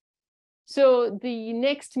 So the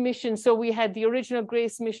next mission, so we had the original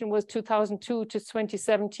GRACE mission was 2002 to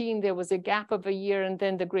 2017. There was a gap of a year, and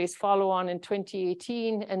then the GRACE follow-on in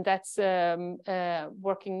 2018, and that's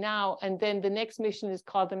working now. And then the next mission is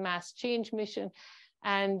called the Mass Change Mission,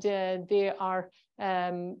 and they are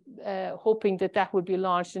hoping that that would be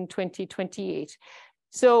launched in 2028.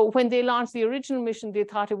 So when they launched the original mission, they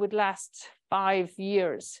thought it would last 5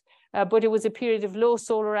 years. But it was a period of low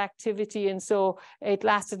solar activity, and so it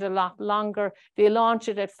lasted a lot longer. They launched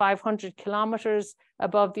it at 500 kilometers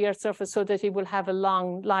above the Earth's surface so that it will have a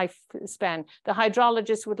long lifespan. The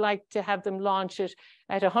hydrologists would like to have them launch it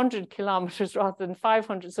at 100 kilometers rather than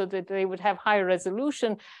 500 so that they would have higher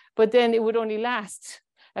resolution, but then it would only last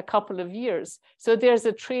a couple of years. So there's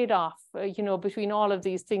a trade-off, you know, between all of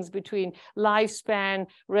these things, between lifespan,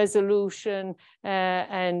 resolution,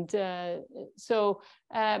 but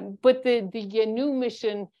the new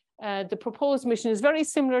mission, the proposed mission is very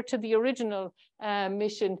similar to the original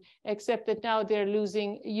mission, except that now they're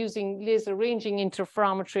using laser ranging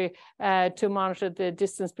interferometry to monitor the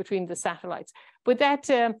distance between the satellites. But that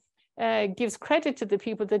gives credit to the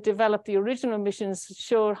people that developed the original missions,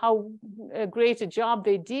 show how great a job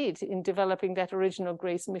they did in developing that original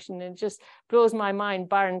GRACE mission. It just blows my mind,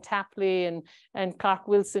 Byron Tapley and Clark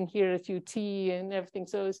Wilson here at UT and everything.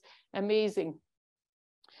 So it's amazing.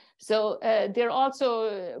 So they're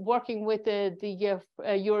also working with the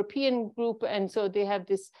European group, and so they have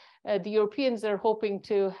this, the Europeans are hoping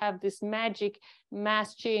to have this magic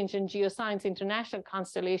mass change in Geoscience International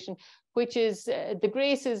constellation, which is the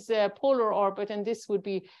GRACE is polar orbit, and this would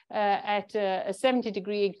be at a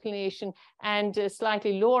 70-degree inclination and a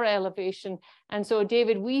slightly lower elevation. And so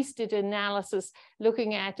David Weiss did analysis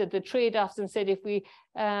looking at the trade-offs and said if we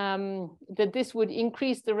that this would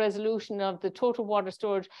increase the resolution of the total water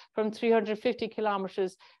storage from 350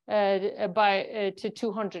 kilometers to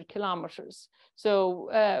 200 kilometers.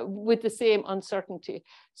 So with the same uncertainty.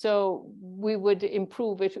 So we would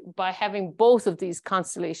improve it by having both of these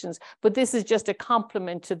constellations, but this is just a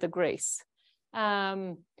complement to the GRACE.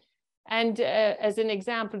 And as an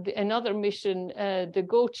example, another mission, the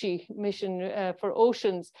Gochi mission for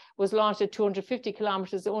oceans, was launched at 250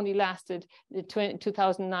 kilometers, only lasted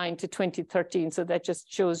 2009 to 2013. So that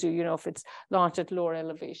just shows you, you know, if it's launched at lower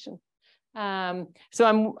elevation. So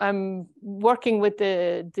I'm working with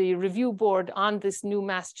the review board on this new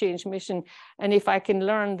mass change mission. And if I can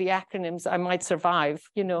learn the acronyms, I might survive,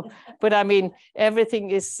 you know, but I mean,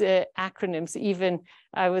 everything is acronyms. Even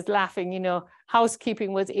I was laughing, you know,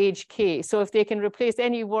 housekeeping was HK. So if they can replace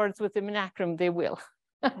any words with an acronym, they will.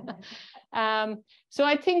 So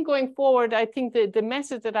I think going forward, I think the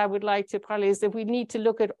message that I would like to probably is that we need to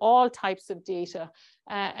look at all types of data.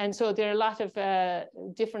 And so there are a lot of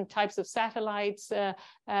different types of satellites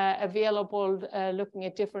available, looking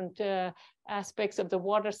at different aspects of the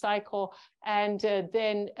water cycle, and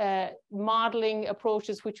then modeling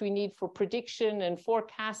approaches which we need for prediction and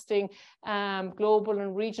forecasting, global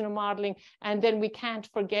and regional modeling. And then we can't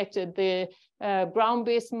forget the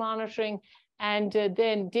ground-based monitoring, and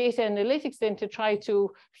then data analytics then to try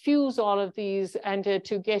to fuse all of these and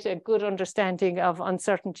to get a good understanding of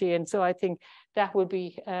uncertainty. And so I think that would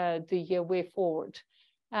be the way forward.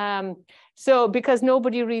 So because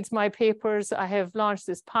nobody reads my papers, I have launched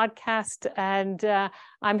this podcast, and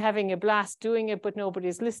I'm having a blast doing it, but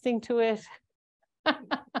nobody's listening to it.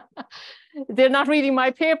 They're not reading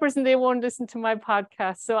my papers and they won't listen to my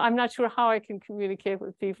podcast. So I'm not sure how I can communicate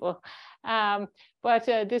with people. But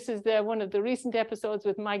this is one of the recent episodes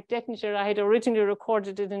with Mike Dettinger. I had originally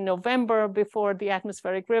recorded it in November before the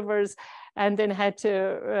atmospheric rivers, and then had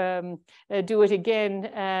to do it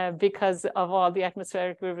again because of all the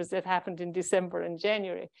atmospheric rivers that happened in December and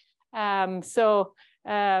January. So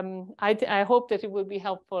I hope that it will be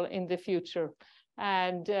helpful in the future.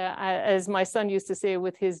 And as my son used to say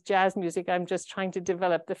with his jazz music, I'm just trying to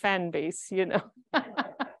develop the fan base, you know.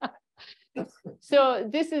 So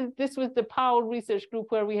this was the Powell Research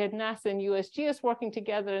Group, where we had NASA and USGS working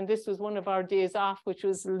together, and this was one of our days off, which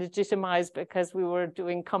was legitimized because we were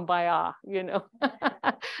doing kumbaya, you know,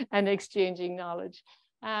 and exchanging knowledge.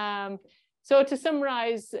 So to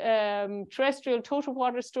summarize, terrestrial total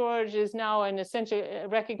water storage is now an essential,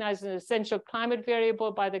 recognized as an essential climate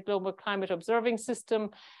variable by the Global Climate Observing System,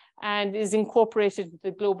 and is incorporated into the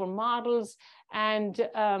global models. And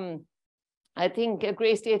I think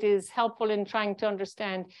GRACE data is helpful in trying to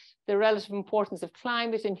understand the relative importance of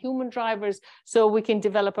climate and human drivers, so we can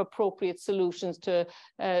develop appropriate solutions to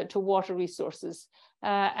water resources.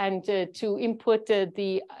 And to input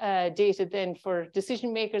the data then for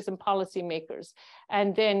decision makers and policy makers,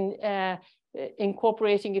 and then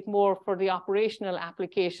incorporating it more for the operational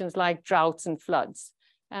applications like droughts and floods.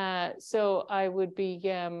 So I would be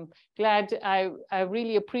glad. I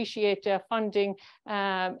really appreciate funding.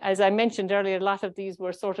 As I mentioned earlier, a lot of these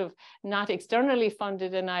were sort of not externally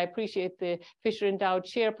funded, and I appreciate the Fisher Endowed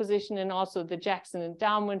Chair position and also the Jackson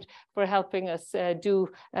Endowment for helping us do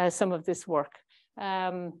some of this work.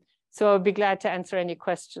 So I'd be glad to answer any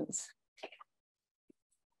questions.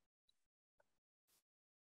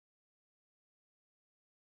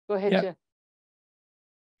 Go ahead, Yep. Jeff.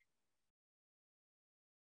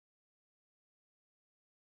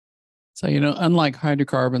 So, you know, unlike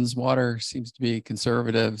hydrocarbons, water seems to be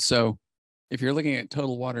conservative. So if you're looking at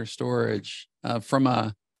total water storage from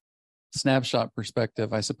a snapshot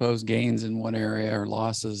perspective, I suppose gains in one area or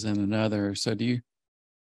losses in another. So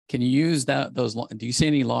can you use do you see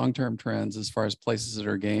any long-term trends as far as places that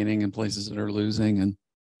are gaining and places that are losing,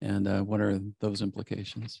 and what are those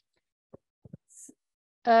implications?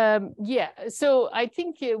 Yeah, so I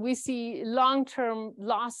think we see long-term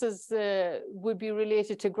losses would be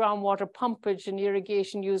related to groundwater pumpage and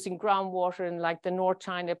irrigation using groundwater in like the North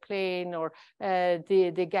China Plain or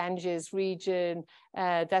the Ganges region,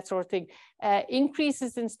 that sort of thing.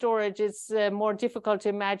 Increases in storage, it's more difficult to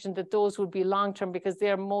imagine that those would be long-term because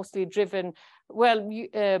they're mostly driven, well,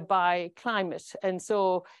 by climate. And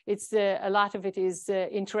so it's a lot of it is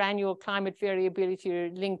interannual climate variability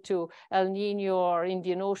linked to El Nino or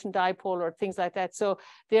Indian Ocean dipole or things like that. So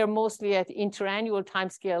they're mostly at interannual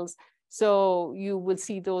timescales. So you will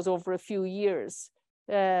see those over a few years.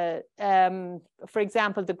 For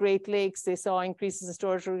example, the Great Lakes, they saw increases in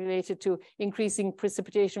storage related to increasing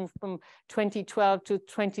precipitation from 2012 to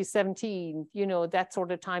 2017, you know, that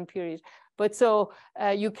sort of time period. But so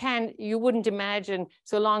you wouldn't imagine,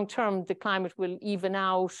 so long term, the climate will even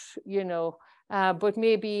out, you know, but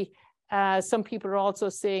maybe some people are also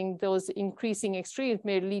saying those increasing extremes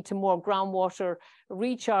may lead to more groundwater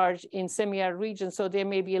recharge in semi-arid regions. So there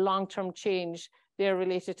may be a long-term change there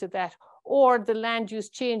related to that. Or the land use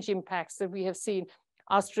change impacts that we have seen.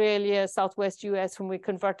 Australia, Southwest US, when we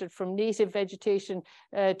converted from native vegetation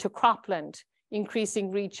to cropland,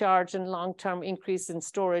 increasing recharge and long-term increase in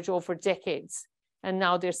storage over decades. And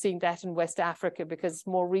now they're seeing that in West Africa because it's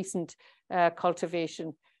more recent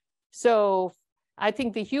cultivation. So I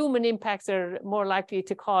think the human impacts are more likely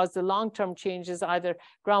to cause the long-term changes, either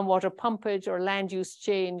groundwater pumpage or land use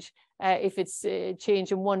change, if it's a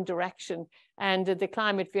change in one direction. And the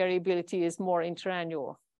climate variability is more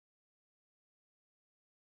interannual.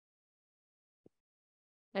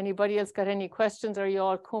 Anybody else got any questions? Are you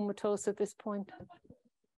all comatose at this point?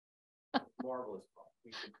 Marvelous.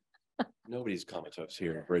 Nobody's comatose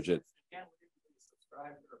here, Bridget.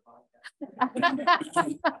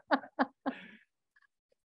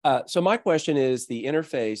 So my question is the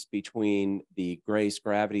interface between the GRACE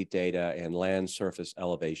gravity data and land surface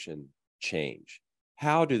elevation change.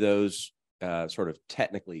 How do those sort of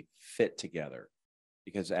technically fit together?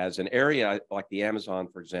 Because as an area like the Amazon,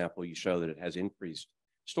 for example, you show that it has increased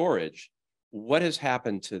storage. What has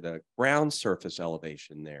happened to the ground surface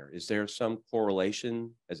elevation there? Is there some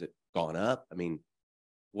correlation? Has it gone up? I mean,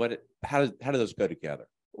 how do those go together?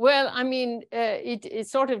 Well, I mean, it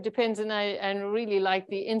sort of depends, and I really like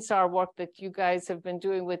the INSAR work that you guys have been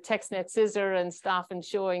doing with TextNet Scissor and stuff, and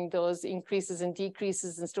showing those increases and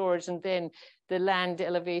decreases in storage, and then the land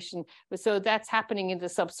elevation. So that's happening in the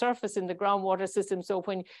subsurface in the groundwater system. So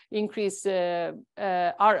when you increase,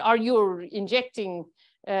 are you injecting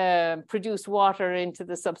produce water into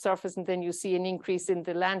the subsurface, and then you see an increase in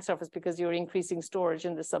the land surface because you're increasing storage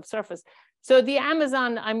in the subsurface. So the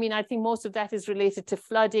Amazon, I mean, I think most of that is related to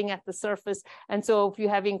flooding at the surface. And so if you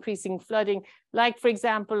have increasing flooding, like for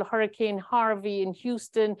example, Hurricane Harvey in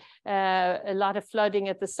Houston, a lot of flooding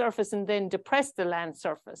at the surface and then depressed the land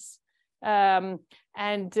surface. You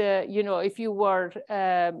know, if you were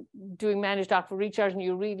doing managed aquifer recharge and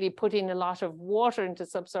you really put in a lot of water into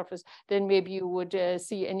subsurface, then maybe you would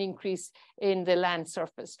see an increase in the land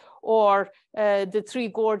surface. Or the Three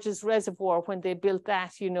Gorges Reservoir, when they built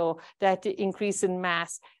that, you know, that increase in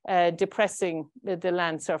mass depressing the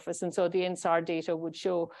land surface. And so the INSAR data would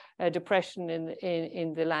show depression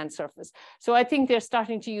in the land surface. So I think they're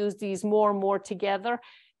starting to use these more and more together.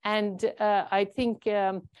 And I think,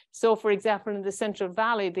 so for example, in the Central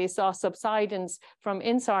Valley, they saw subsidence from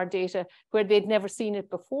INSAR data where they'd never seen it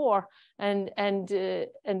before, and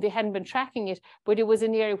they hadn't been tracking it, but it was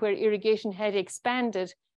an area where irrigation had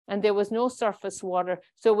expanded and there was no surface water,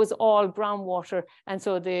 so it was all groundwater, and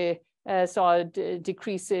so they saw a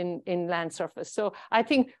decrease in land surface. So I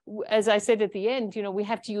think, as I said at the end, you know, we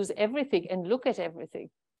have to use everything and look at everything.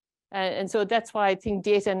 And so that's why I think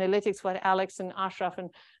data analytics, what Alex and Ashraf and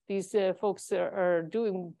these folks are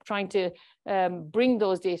doing, trying to bring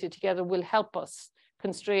those data together, will help us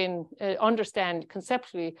constrain, understand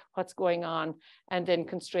conceptually what's going on, and then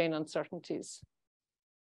constrain uncertainties.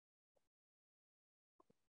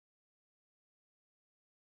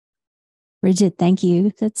 Bridget, thank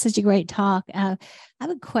you. That's such a great talk. I have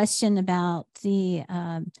a question about the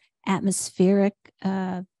atmospheric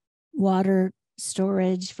water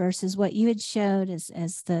storage versus what you had showed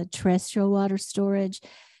as the terrestrial water storage.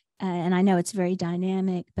 And I know it's very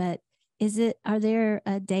dynamic, but are there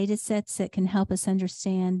data sets that can help us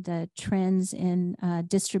understand the trends in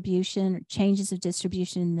distribution or changes of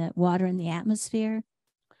distribution in the water in the atmosphere?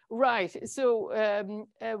 Right. So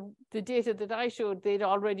the data that I showed, they'd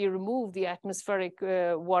already removed the atmospheric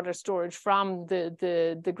water storage from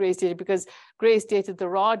the GRACE data, because GRACE data, the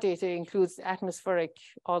raw data, includes atmospheric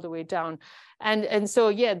all the way down. And so,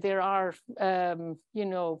 yeah, there are, you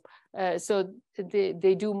know, so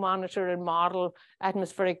they do monitor and model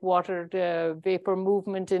atmospheric water vapor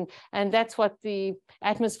movement. And that's what the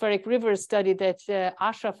atmospheric rivers study that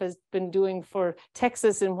Ashraf has been doing for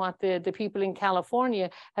Texas, and what the people in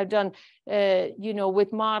California have done, you know,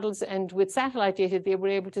 with models and with satellite data. They were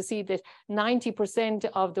able to see that 90%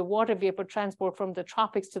 of the water vapor transport from the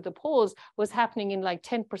tropics to the poles was happening in like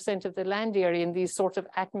 10% of the land area in these sorts of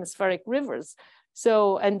atmospheric rivers.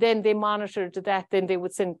 So, and then they monitored that, then they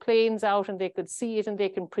would send planes out and they could see it and they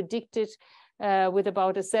can predict it with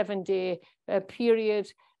about a 7-day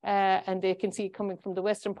period. And they can see it coming from the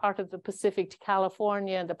western part of the Pacific to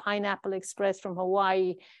California, and the Pineapple Express from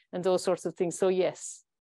Hawaii, and those sorts of things. So yes,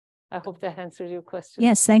 I hope that answers your question.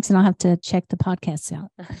 Yes, thanks. And I'll have to check the podcasts out.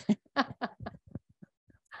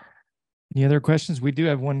 Any other questions? We do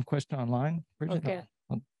have one question online, Bridget. Okay.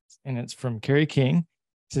 And it's from Carrie King.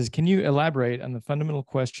 It says, can you elaborate on the fundamental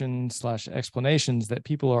questions / explanations that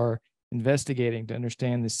people are investigating to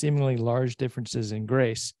understand the seemingly large differences in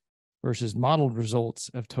GRACE versus modeled results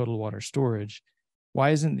of total water storage?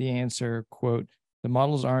 Why isn't the answer, quote, the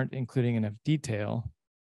models aren't including enough detail?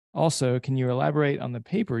 Also, can you elaborate on the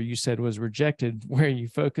paper you said was rejected, where you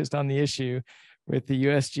focused on the issue with the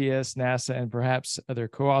USGS, NASA, and perhaps other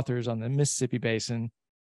co-authors on the Mississippi Basin?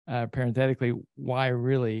 Parenthetically, why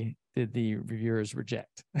really did the reviewers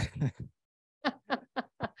reject?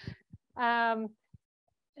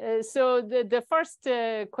 So the first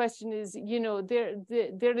question is, you know,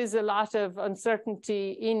 there is a lot of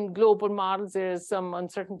uncertainty in global models. There's some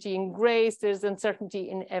uncertainty in GRACE. There's uncertainty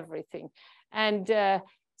in everything. And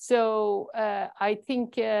so I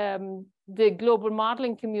think the global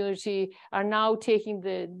modeling community are now taking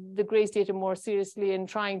the GRACE data more seriously and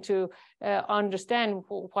trying to understand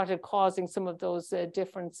what are causing some of those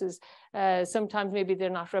differences. Sometimes maybe they're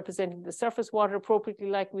not representing the surface water appropriately,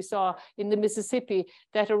 like we saw in the Mississippi.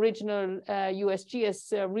 That original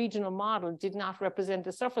USGS regional model did not represent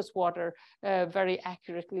the surface water very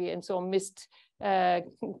accurately, and so missed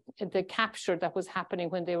the capture that was happening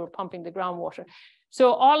when they were pumping the groundwater.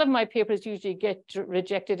 So all of my papers usually get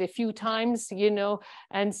rejected a few times, you know,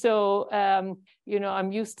 and so, you know,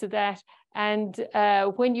 I'm used to that. And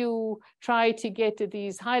when you try to get to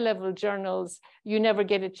these high-level journals, you never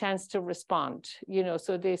get a chance to respond, you know,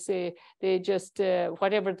 so they say, they just,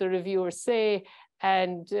 whatever the reviewers say,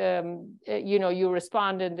 and, you know, you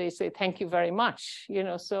respond and they say, thank you very much, you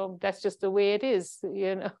know, so that's just the way it is,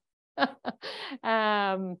 you know.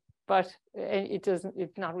 But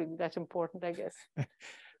it's not really that important, I guess. All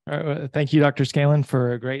right, well, thank you, Dr. Scanlon,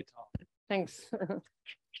 for a great talk. Thanks.